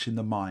very much in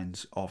the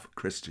minds of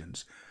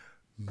Christians,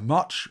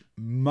 much,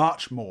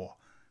 much more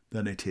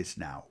than it is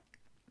now.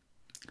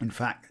 In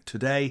fact,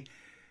 today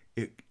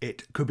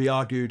it could be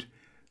argued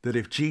that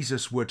if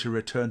Jesus were to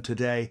return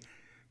today,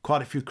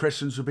 quite a few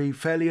Christians would be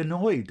fairly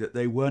annoyed that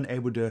they weren't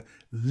able to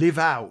live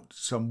out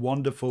some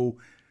wonderful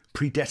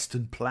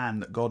predestined plan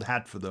that God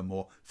had for them,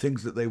 or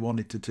things that they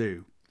wanted to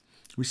do.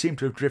 We seem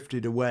to have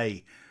drifted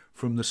away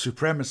from the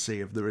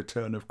supremacy of the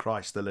return of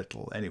Christ a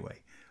little.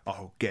 Anyway,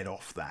 I'll get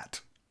off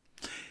that.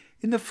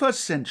 In the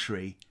first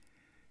century,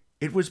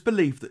 it was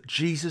believed that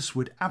Jesus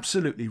would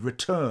absolutely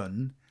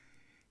return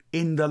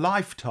in the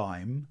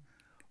lifetime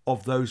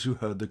of those who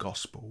heard the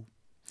gospel.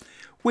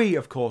 We,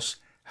 of course,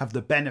 have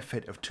the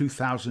benefit of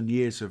 2,000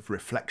 years of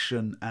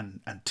reflection and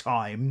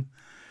time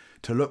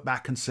to look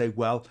back and say,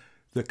 well,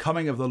 the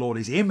coming of the Lord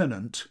is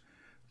imminent,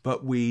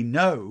 but we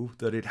know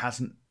that it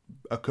hasn't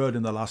occurred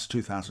in the last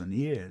 2,000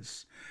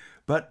 years.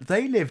 But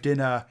they lived in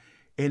an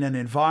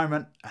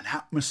environment, an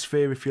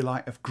atmosphere, if you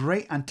like, of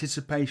great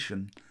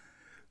anticipation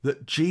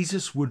that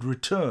Jesus would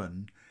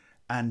return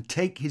and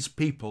take his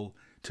people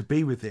to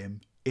be with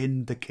him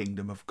in the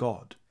kingdom of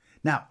God.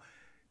 Now,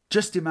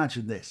 just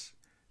imagine this.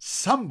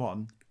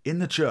 Someone in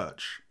the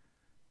church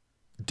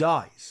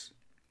dies,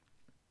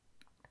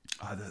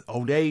 either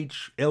old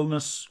age,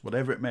 illness,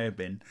 whatever it may have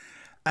been,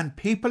 and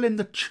people in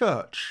the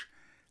church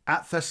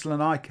at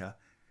Thessalonica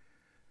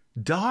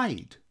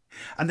died.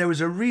 And there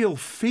was a real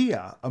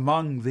fear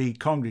among the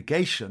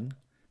congregation,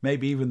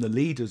 maybe even the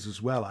leaders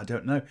as well, I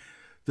don't know,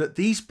 that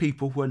these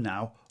people were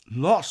now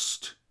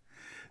lost.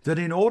 That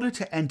in order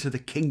to enter the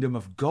kingdom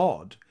of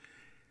God,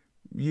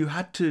 you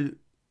had to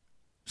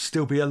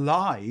still be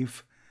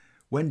alive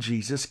when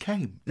Jesus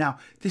came. Now,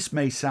 this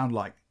may sound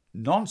like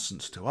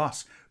nonsense to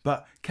us,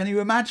 but can you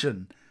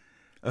imagine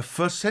a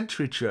first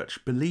century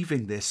church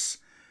believing this,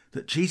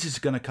 that Jesus is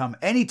going to come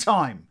any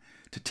time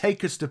to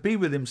take us to be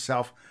with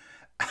himself,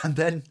 and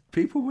then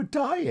people were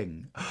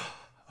dying?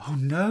 Oh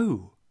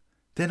no,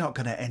 they're not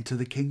going to enter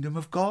the kingdom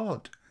of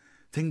God.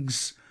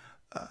 Things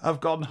have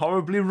gone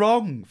horribly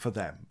wrong for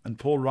them. And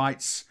Paul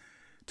writes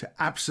to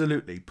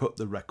absolutely put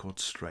the record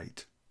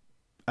straight.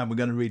 And we're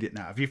going to read it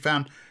now. Have you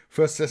found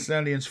 1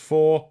 Thessalonians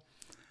 4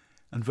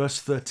 and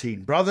verse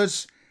 13?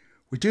 Brothers,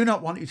 we do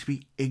not want you to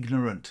be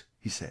ignorant,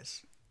 he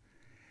says,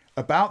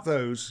 about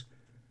those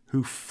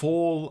who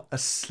fall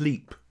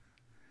asleep.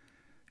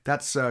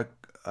 That's an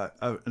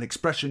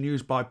expression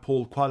used by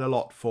Paul quite a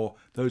lot for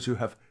those who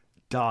have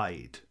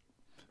died.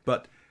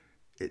 But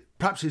it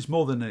perhaps is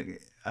more than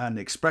an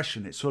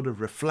expression. It sort of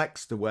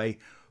reflects the way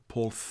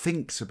Paul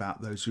thinks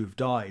about those who've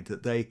died,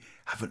 that they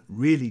haven't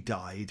really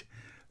died,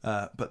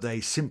 but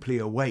they simply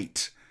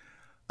await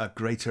a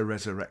greater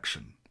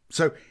resurrection.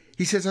 So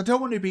He says, I don't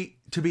want to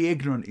be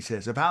ignorant, he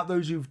says, about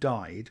those who've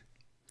died,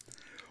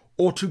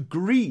 or to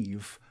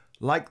grieve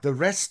like the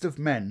rest of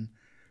men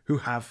who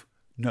have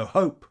no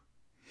hope.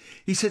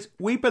 He says,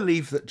 we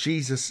believe that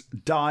Jesus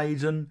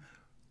died and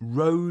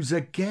rose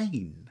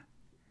again.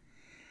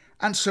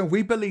 And so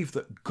we believe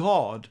that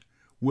God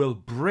will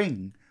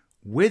bring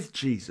with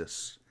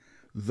Jesus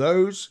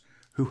those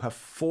who have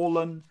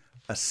fallen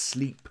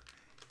asleep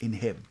in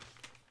him.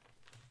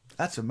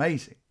 That's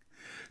amazing.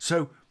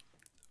 So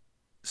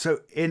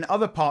in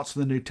other parts of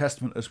the New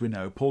Testament, as we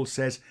know, Paul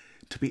says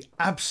to be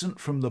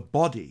absent from the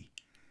body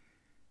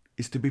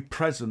is to be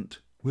present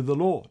with the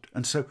Lord.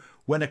 And so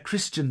when a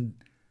Christian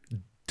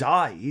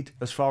died,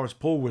 as far as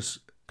Paul was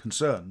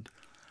concerned,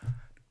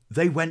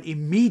 they went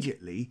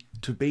immediately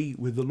to be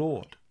with the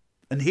Lord.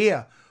 And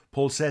here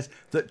Paul says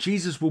that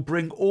Jesus will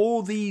bring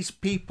all these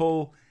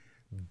people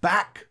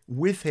back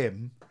with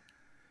him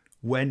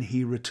when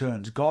he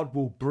returns. God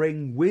will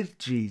bring with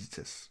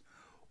Jesus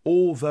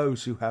all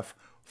those who have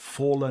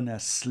fallen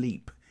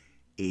asleep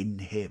in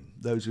him,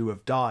 those who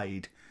have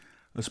died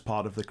as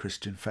part of the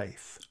Christian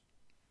faith.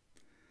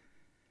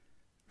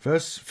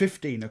 Verse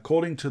 15,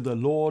 according to the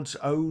Lord's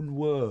own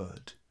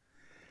word.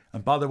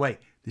 And by the way,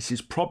 this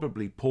is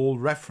probably Paul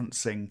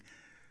referencing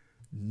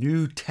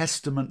New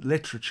Testament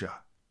literature.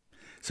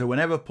 So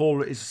whenever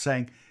Paul is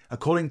saying,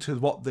 according to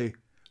what the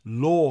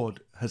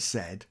Lord has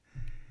said,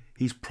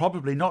 he's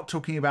probably not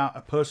talking about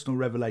a personal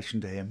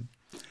revelation to him.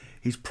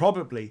 He's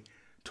probably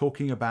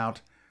talking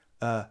about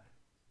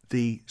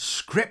the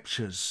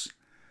scriptures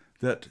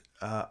that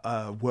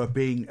were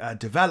being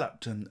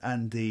developed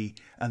and the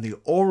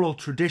oral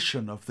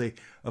tradition of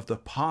the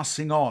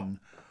passing on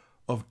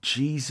of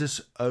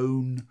Jesus'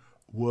 own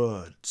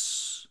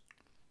words.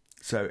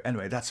 So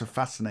anyway, that's a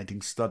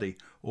fascinating study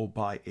all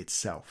by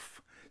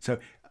itself. So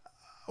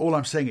all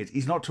I'm saying is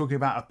he's not talking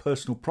about a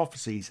personal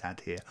prophecy he's had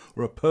here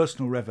or a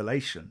personal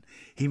revelation.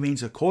 He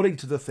means according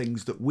to the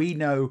things that we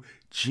know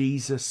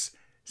Jesus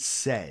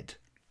said.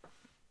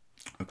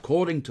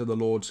 According to the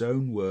Lord's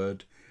own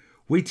word,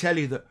 we tell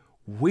you that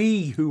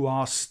we who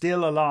are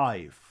still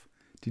alive,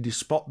 did you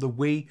spot the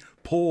we?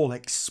 Paul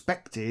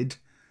expected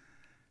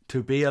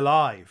to be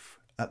alive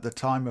at the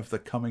time of the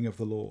coming of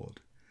the Lord.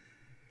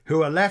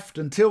 Who are left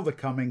until the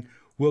coming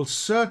will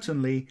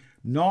certainly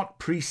not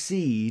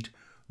precede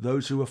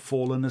those who have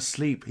fallen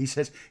asleep. He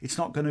says it's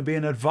not going to be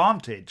an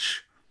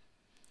advantage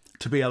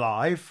to be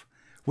alive.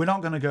 We're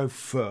not going to go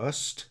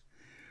first.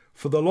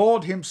 For the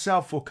Lord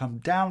himself will come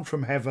down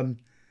from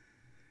heaven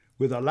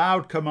with a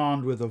loud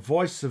command, with the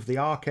voice of the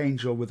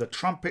archangel, with a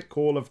trumpet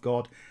call of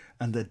God,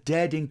 and the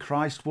dead in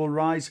Christ will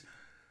rise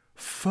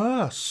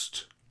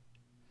first.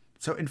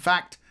 So in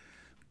fact,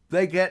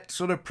 they get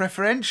sort of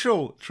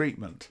preferential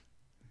treatment.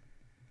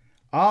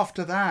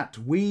 After that,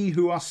 we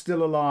who are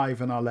still alive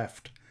and are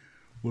left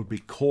will be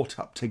caught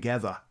up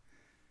together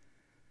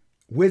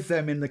with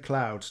them in the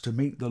clouds to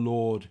meet the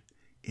Lord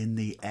in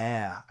the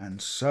air.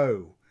 And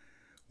so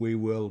we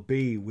will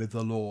be with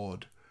the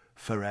Lord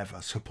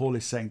forever. So Paul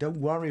is saying,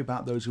 don't worry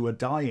about those who are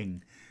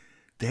dying.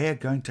 They're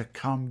going to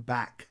come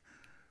back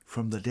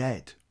from the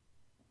dead.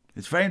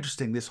 It's very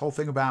interesting, this whole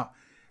thing about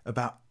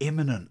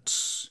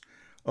imminence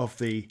of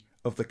the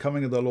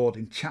coming of the Lord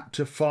in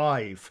chapter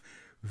 5,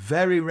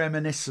 very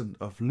reminiscent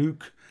of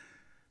Luke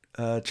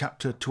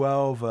chapter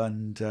 12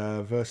 and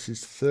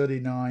verses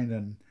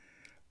 39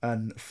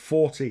 and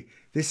 40.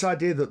 This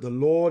idea that the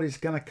Lord is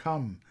going to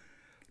come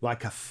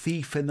like a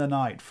thief in the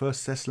night, 1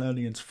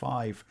 Thessalonians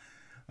 5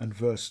 and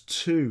verse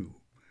 2.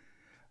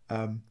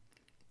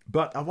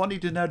 But I want you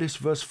to notice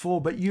verse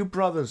 4. But you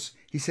brothers,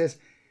 he says,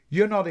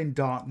 you're not in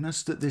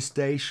darkness that this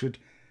day should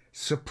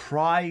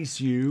surprise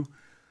you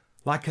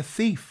like a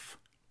thief.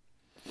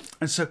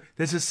 And so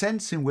there's a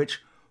sense in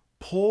which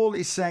Paul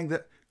is saying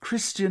that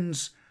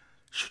Christians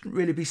shouldn't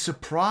really be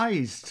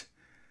surprised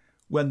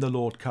when the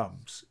Lord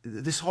comes.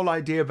 This whole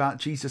idea about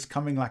Jesus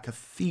coming like a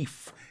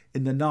thief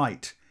in the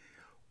night,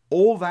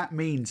 all that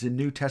means in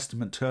New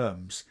Testament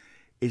terms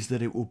is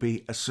that it will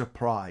be a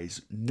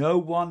surprise. No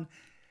one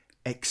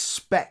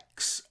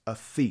expects a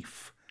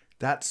thief.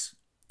 That's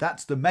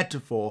the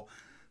metaphor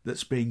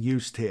that's being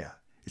used here.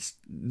 It's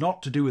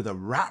not to do with a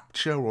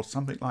rapture or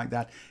something like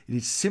that. It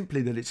is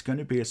simply that it's going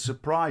to be a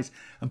surprise.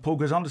 And Paul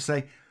goes on to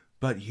say,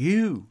 but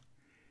you,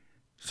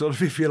 sort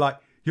of if you like,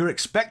 you're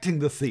expecting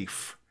the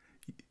thief.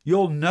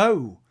 You'll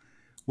know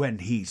when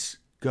he's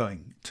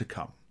going to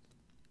come.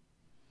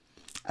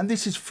 And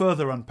this is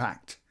further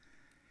unpacked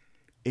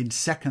in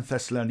 2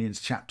 Thessalonians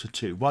chapter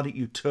 2. Why don't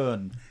you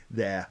turn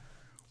there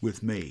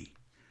with me?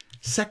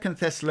 2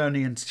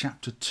 Thessalonians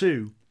chapter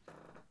 2.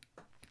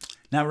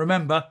 Now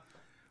remember,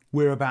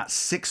 we're about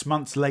 6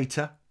 months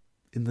later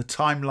in the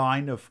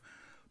timeline of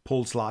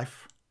Paul's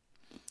life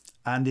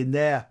and in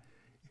their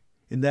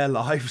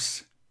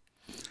lives.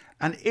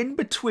 And in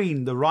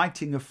between the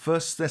writing of 1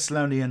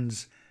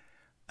 Thessalonians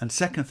and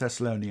 2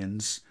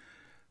 Thessalonians,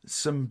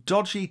 some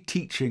dodgy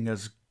teaching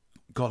has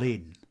got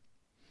in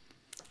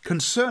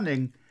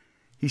concerning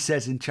he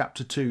says in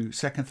chapter 2,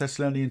 2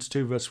 Thessalonians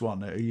 2 verse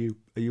 1, are you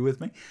with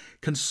me?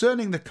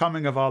 Concerning the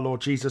coming of our Lord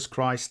Jesus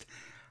Christ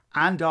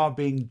and our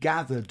being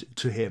gathered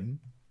to him,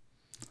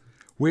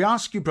 we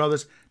ask you,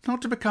 brothers,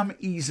 not to become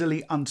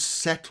easily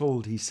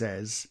unsettled, he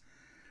says,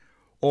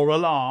 or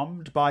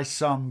alarmed by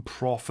some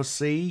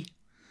prophecy,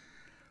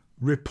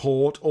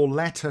 report, or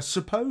letter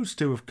supposed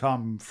to have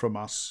come from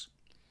us,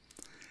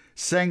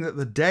 saying that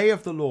the day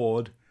of the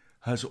Lord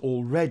has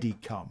already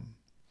come.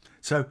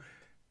 So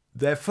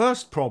their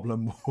first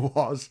problem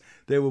was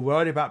they were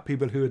worried about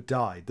people who had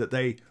died, that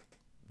they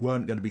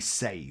weren't going to be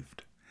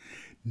saved.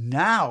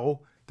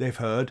 Now they've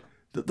heard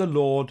that the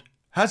Lord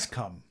has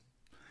come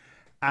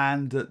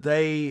and that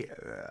they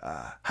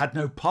had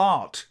no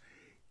part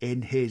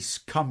in his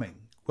coming.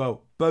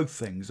 Well, both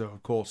things are,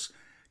 of course,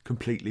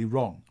 completely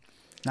wrong.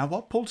 Now,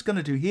 what Paul's going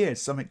to do here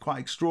is something quite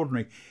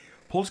extraordinary.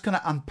 Paul's going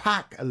to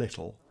unpack a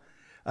little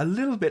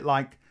bit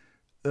like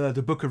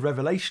the book of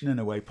Revelation in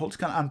a way. Paul's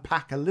going to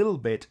unpack a little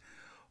bit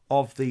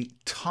of the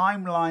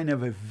timeline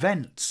of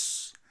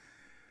events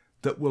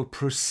that will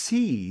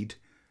precede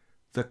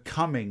the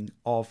coming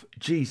of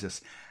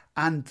Jesus,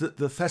 and that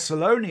the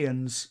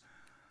Thessalonians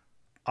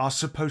are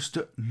supposed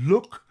to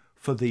look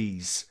for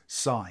these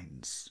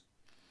signs,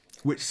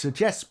 which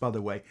suggests, by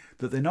the way,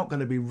 that they're not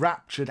going to be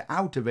raptured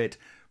out of it,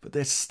 but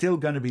they're still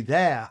going to be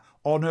there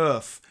on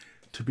earth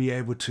to be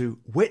able to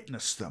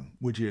witness them.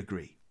 Would you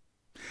agree?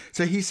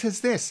 So he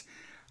says this,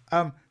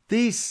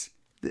 these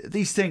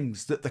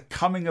things, that the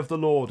coming of the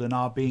Lord and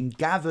our being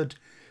gathered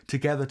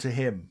together to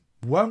him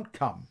won't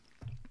come.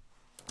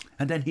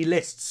 And then he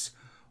lists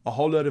a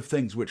whole load of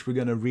things which we're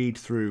going to read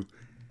through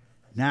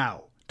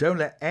now. Don't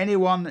let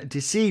anyone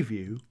deceive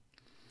you.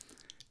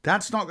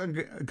 That's not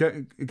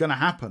going to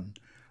happen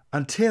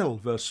until,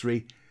 verse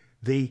 3,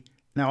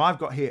 now I've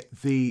got here,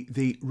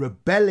 the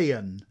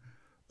rebellion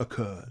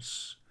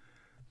occurs,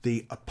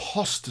 the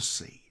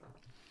apostasy.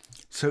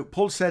 So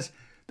Paul says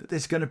that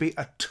there's going to be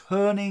a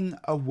turning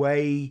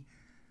away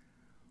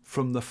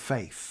from the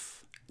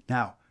faith.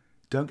 Now,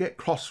 don't get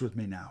cross with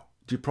me now.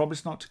 Do you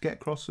promise not to get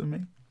cross with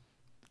me?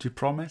 Do you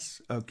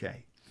promise?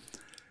 Okay.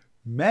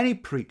 Many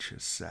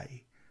preachers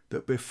say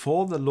that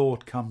before the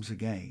Lord comes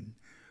again,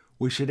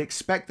 we should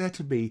expect there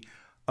to be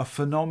a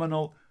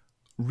phenomenal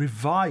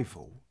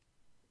revival.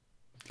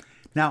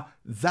 Now,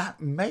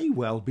 that may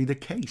well be the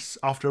case.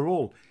 After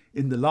all,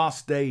 in the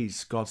last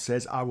days, God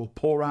says, I will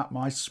pour out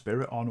my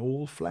spirit on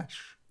all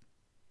flesh.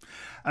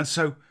 And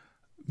so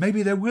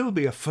maybe there will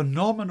be a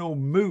phenomenal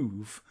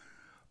move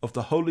of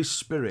the Holy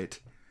Spirit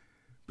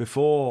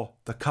before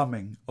the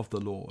coming of the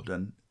Lord.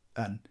 And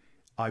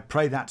I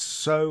pray that's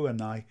so,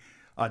 and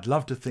I'd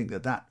love to think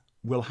that that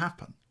will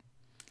happen.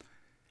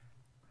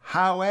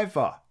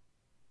 However,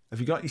 have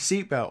you got your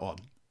seatbelt on?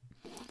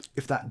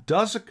 If that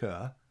does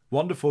occur,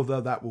 wonderful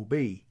though that will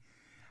be,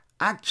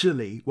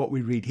 actually what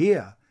we read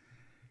here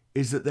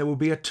is that there will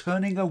be a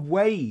turning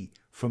away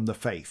from the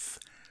faith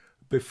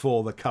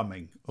before the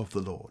coming of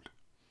the Lord.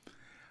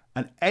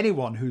 And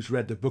anyone who's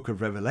read the book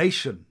of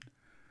Revelation,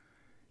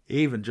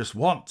 even just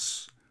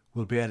once,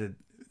 will be able to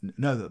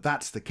know that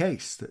that's the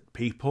case, that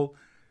people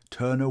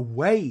turn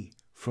away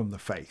from the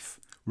faith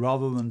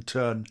rather than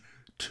turn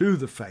to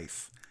the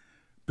faith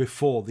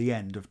before the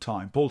end of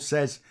time. Paul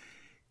says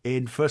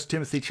in 1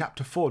 Timothy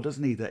chapter 4,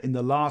 doesn't he, that in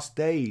the last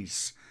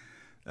days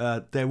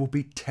there will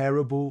be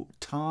terrible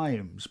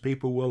times.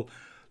 People will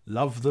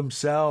love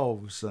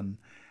themselves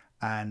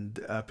and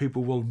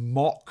people will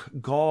mock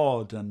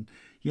God. And,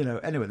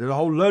 anyway, there's a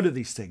whole load of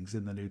these things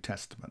in the New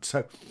Testament.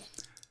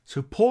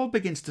 So Paul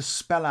begins to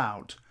spell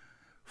out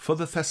for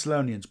the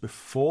Thessalonians,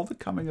 before the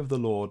coming of the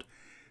Lord,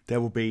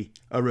 there will be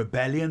a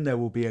rebellion, there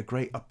will be a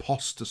great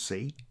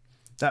apostasy.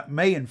 That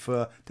may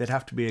infer there'd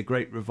have to be a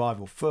great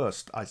revival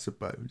first, I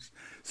suppose.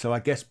 So I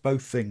guess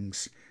both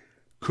things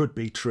could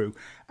be true.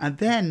 And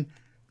then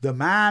the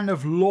man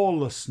of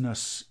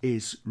lawlessness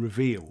is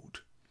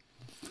revealed.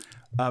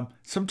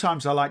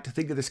 Sometimes I like to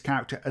think of this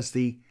character as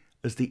the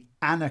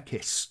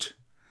anarchist.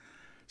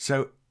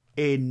 So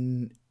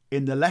in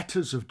the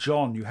letters of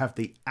John, you have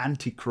the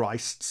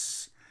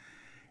antichrists.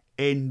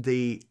 In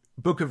the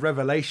book of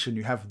Revelation,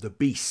 you have the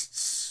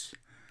beasts.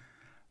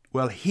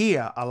 Well,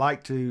 here I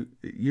like to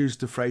use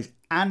the phrase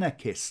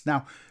anarchist.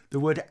 Now, the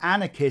word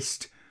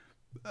anarchist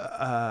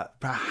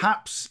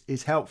perhaps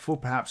is helpful,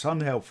 perhaps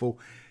unhelpful,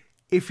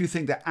 if you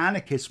think that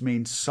anarchist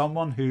means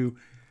someone who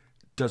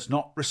does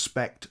not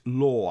respect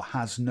law,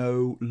 has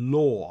no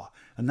law.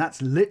 And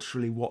that's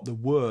literally what the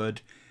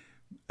word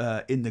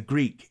in the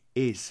Greek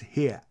is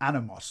here,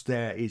 anamos.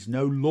 There is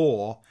no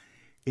law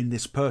in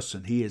this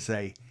person. He is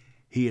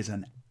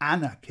an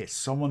anarchist,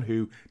 someone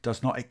who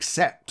does not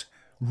accept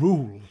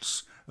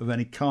rules of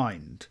any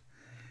kind.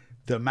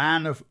 The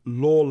man of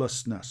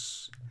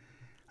lawlessness.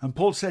 And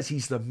Paul says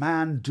he's the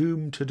man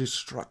doomed to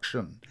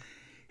destruction.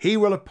 He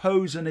will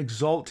oppose and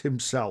exalt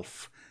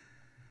himself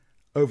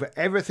over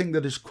everything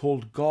that is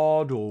called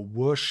God or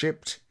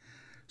worshipped,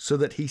 so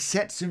that he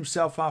sets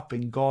himself up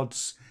in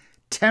God's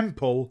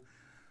temple,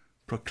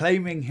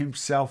 proclaiming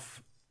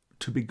himself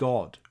to be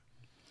God.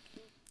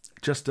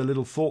 just a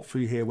little thought for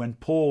you here. When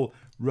Paul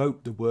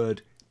wrote the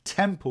word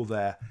temple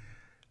there,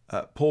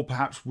 Paul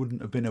perhaps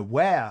wouldn't have been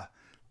aware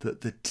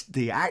that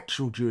the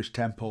actual Jewish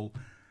temple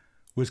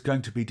was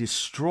going to be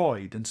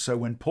destroyed. And so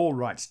when Paul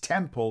writes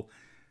temple,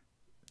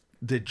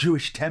 the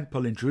Jewish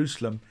temple in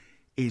Jerusalem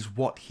is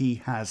what he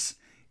has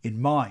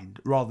in mind,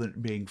 rather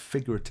than being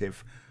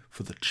figurative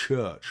for the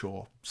church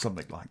or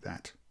something like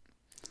that.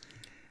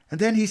 And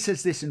then he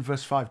says this in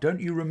verse 5,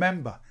 don't you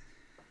remember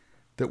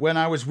that when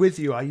I was with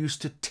you, I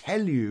used to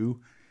tell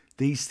you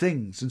these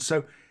things? And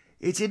so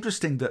it's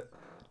interesting that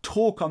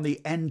talk on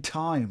the end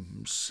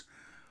times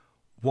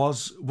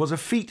was a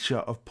feature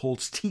of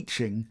Paul's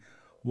teaching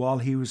while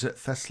he was at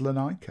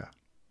Thessalonica.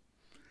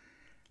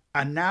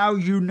 And now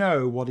you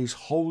know what is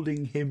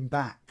holding him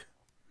back,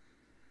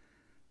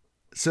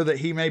 so that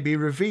he may be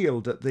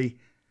revealed at the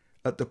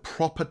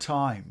proper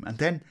time. And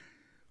then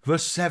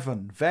verse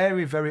 7,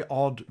 very, very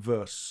odd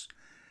verse.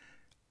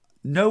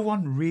 No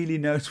one really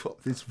knows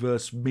what this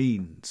verse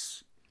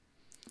means.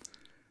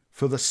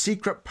 For the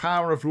secret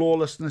power of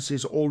lawlessness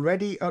is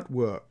already at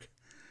work,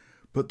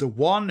 but the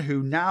one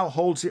who now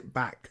holds it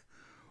back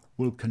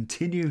will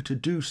continue to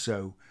do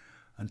so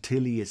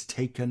until he is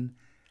taken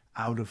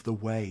out of the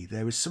way.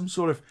 There is some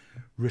sort of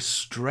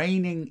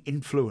restraining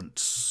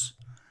influence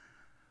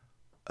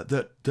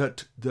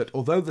that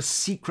although the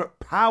secret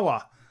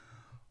power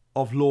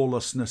of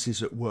lawlessness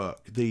is at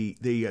work,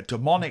 the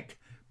demonic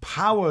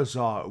powers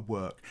are at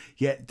work,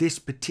 yet this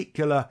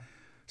particular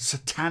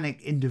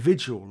satanic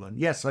individual, and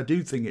yes, I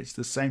do think it's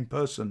the same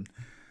person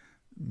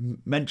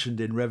mentioned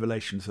in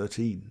Revelation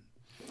 13,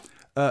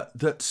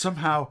 that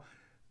somehow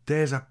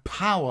there's a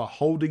power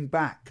holding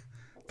back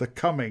the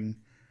coming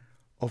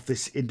of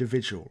this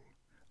individual.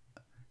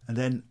 And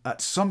then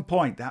at some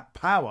point that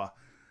power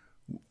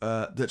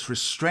that's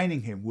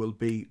restraining him will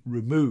be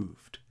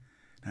removed.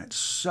 Now it's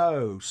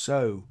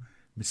so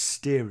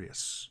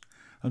mysterious.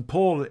 And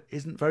Paul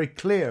isn't very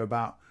clear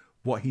about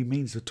what he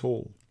means at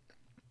all.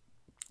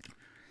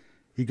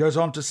 He goes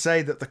on to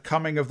say that the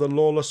coming of the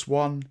lawless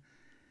one,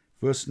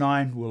 verse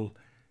 9, will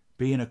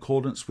be in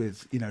accordance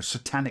with,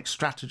 satanic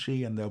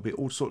strategy, and there'll be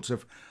all sorts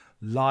of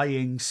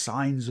lying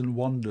signs and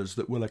wonders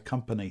that will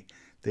accompany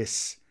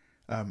this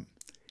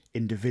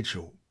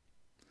individual.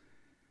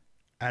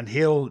 And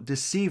he'll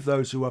deceive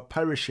those who are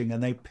perishing,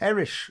 and they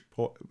perish,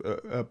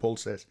 Paul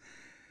says,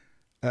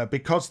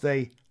 because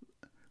they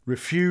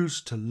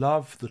refuse to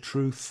love the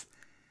truth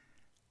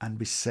and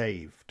be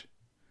saved.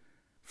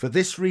 For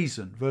this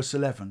reason, verse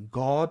 11,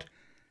 God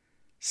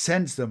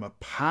sends them a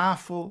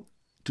powerful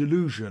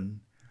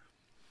delusion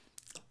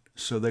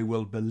so they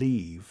will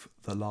believe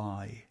the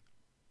lie.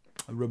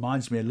 It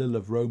reminds me a little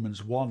of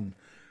Romans 1,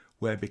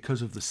 where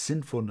because of the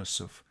sinfulness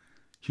of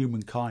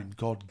humankind,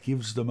 God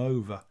gives them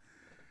over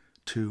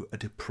to a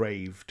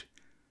depraved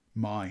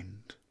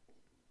mind.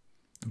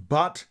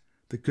 But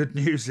the good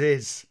news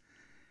is,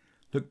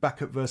 look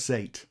back at verse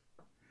 8,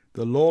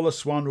 the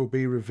lawless one will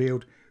be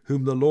revealed,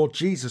 whom the Lord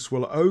Jesus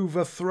will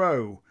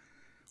overthrow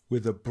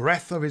with the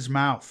breath of his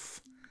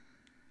mouth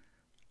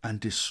and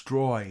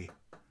destroy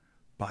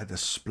by the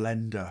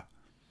splendour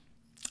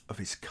of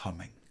his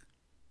coming.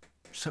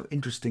 So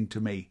interesting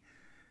to me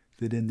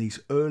that in these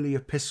early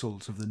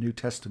epistles of the New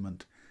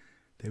Testament,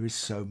 there is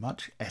so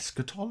much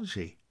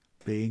eschatology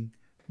being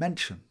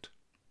mentioned.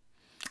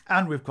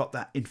 And we've got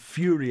that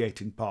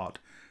infuriating part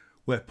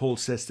where Paul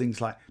says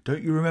things like,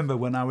 don't you remember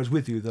when I was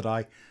with you that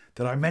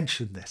I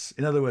mentioned this?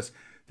 In other words,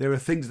 there are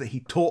things that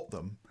he taught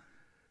them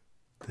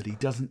that he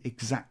doesn't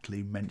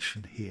exactly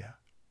mention here.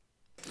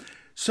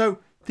 So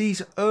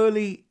these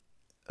early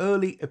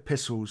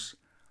epistles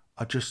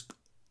are just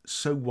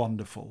so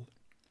wonderful.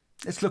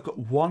 Let's look at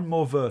one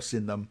more verse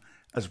in them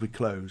as we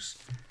close.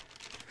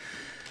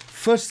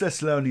 1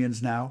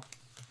 Thessalonians now,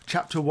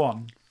 chapter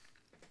 1.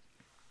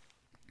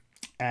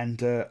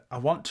 And I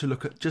want to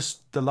look at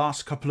just the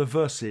last couple of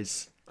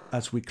verses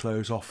as we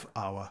close off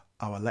our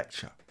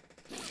lecture.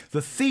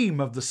 The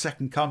theme of the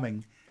second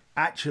coming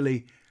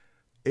actually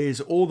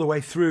is all the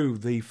way through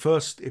the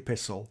first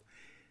epistle.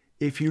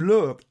 If you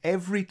look,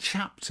 every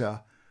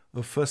chapter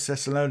of 1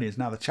 Thessalonians,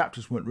 now the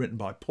chapters weren't written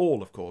by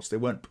Paul, of course, they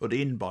weren't put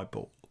in by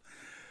Paul,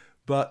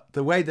 but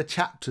the way the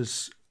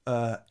chapters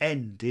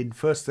end in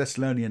 1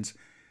 Thessalonians,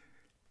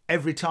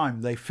 every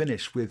time they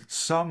finish with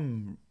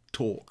some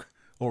talk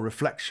or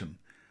reflection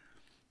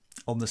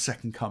on the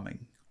second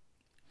coming.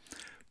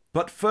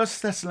 But 1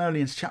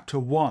 Thessalonians chapter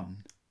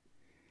 1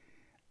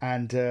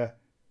 and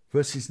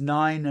verses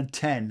 9 and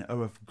 10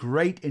 are of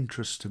great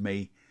interest to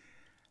me,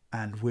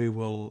 and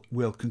we'll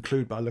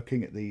conclude by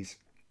looking at these.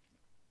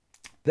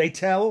 They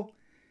tell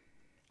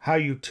how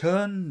you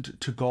turned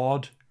to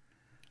God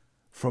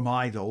from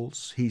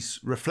idols. He's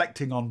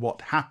reflecting on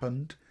what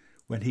happened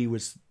when he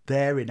was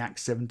there in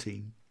Acts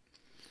 17.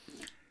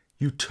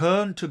 You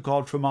turned to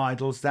God from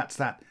idols.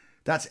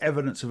 That's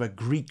evidence of a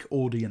Greek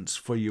audience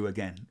for you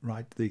again,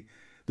 right?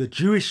 The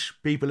Jewish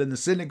people in the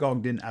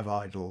synagogue didn't have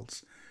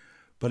idols,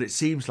 but it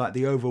seems like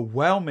the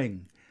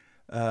overwhelming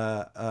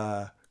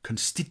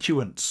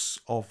constituents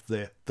of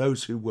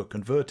those who were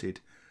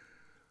converted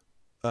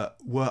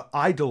were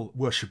idol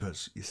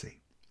worshippers, you see.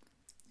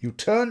 You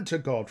turn to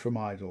God from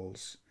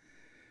idols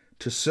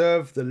to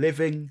serve the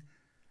living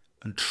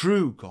and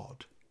true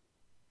God,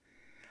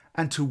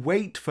 and to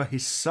wait for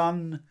his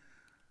Son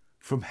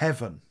from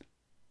heaven,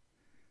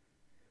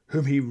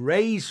 whom he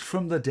raised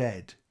from the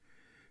dead,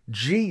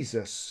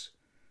 Jesus,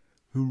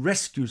 who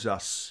rescues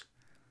us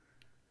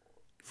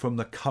from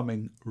the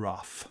coming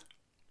wrath.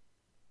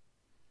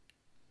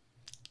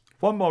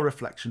 One more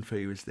reflection for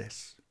you is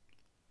this.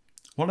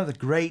 One of the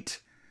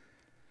great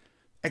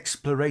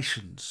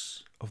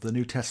explorations of the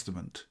New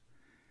Testament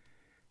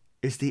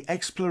is the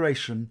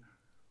exploration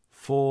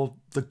for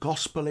the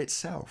gospel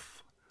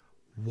itself.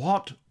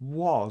 What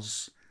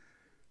was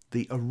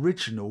the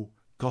original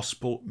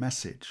gospel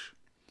message?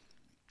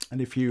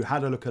 And if you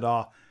had a look at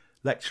our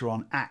lecture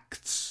on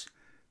Acts,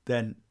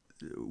 then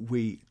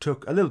we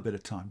took a little bit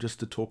of time just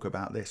to talk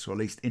about this, or at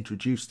least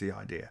introduce the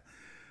idea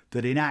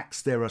that in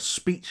Acts there are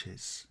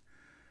speeches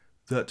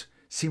that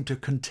seem to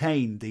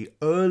contain the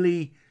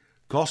early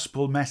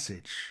gospel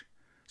message.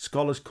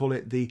 Scholars call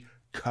it the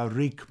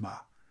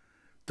kerygma,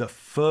 the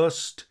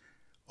first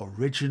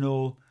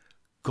original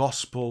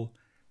gospel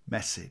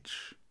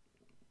message.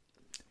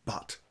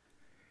 But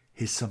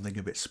here's something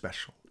a bit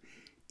special.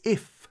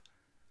 If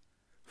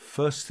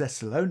 1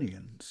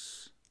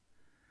 Thessalonians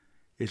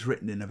is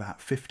written in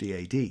about 50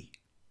 AD,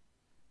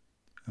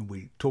 and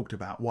we talked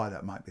about why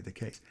that might be the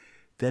case,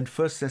 then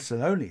 1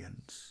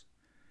 Thessalonians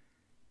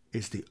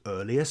is the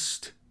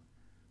earliest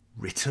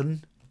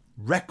written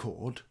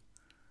record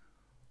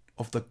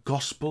of the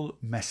gospel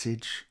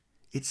message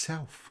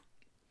itself.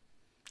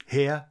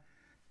 Here,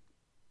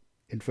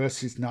 in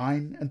verses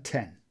 9 and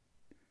 10,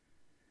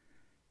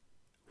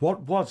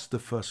 what was the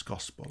first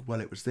gospel? Well,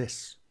 it was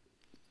this: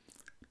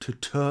 to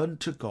turn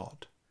to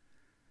God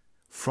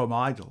from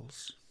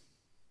idols,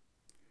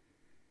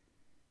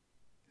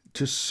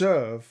 to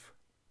serve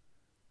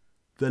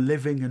the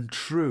living and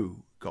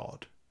true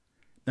God.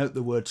 Note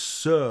the word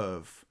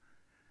serve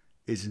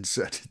is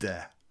inserted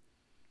there.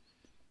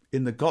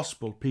 In the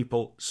gospel,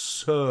 people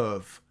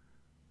serve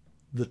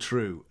the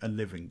true and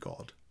living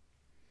God.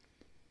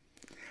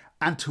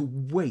 And to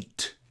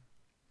wait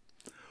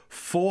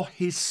for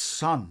his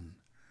Son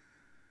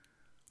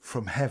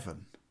from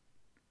heaven,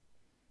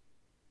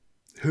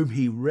 whom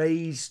he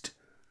raised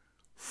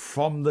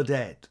from the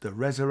dead. The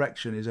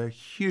resurrection is a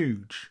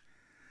huge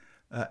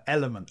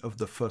element of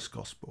the first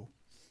gospel.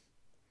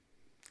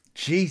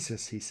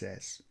 Jesus, he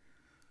says,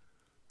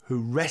 who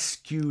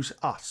rescues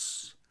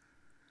us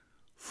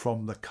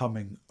from the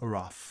coming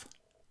wrath.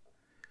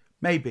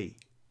 Maybe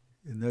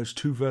in those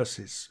two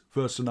verses,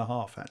 verse and a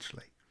half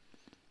actually,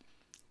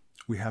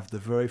 we have the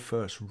very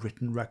first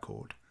written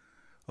record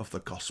of the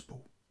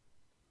gospel.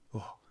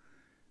 Oh,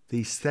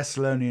 these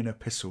Thessalonian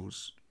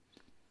epistles,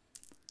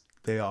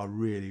 they are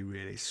really,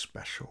 really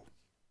special.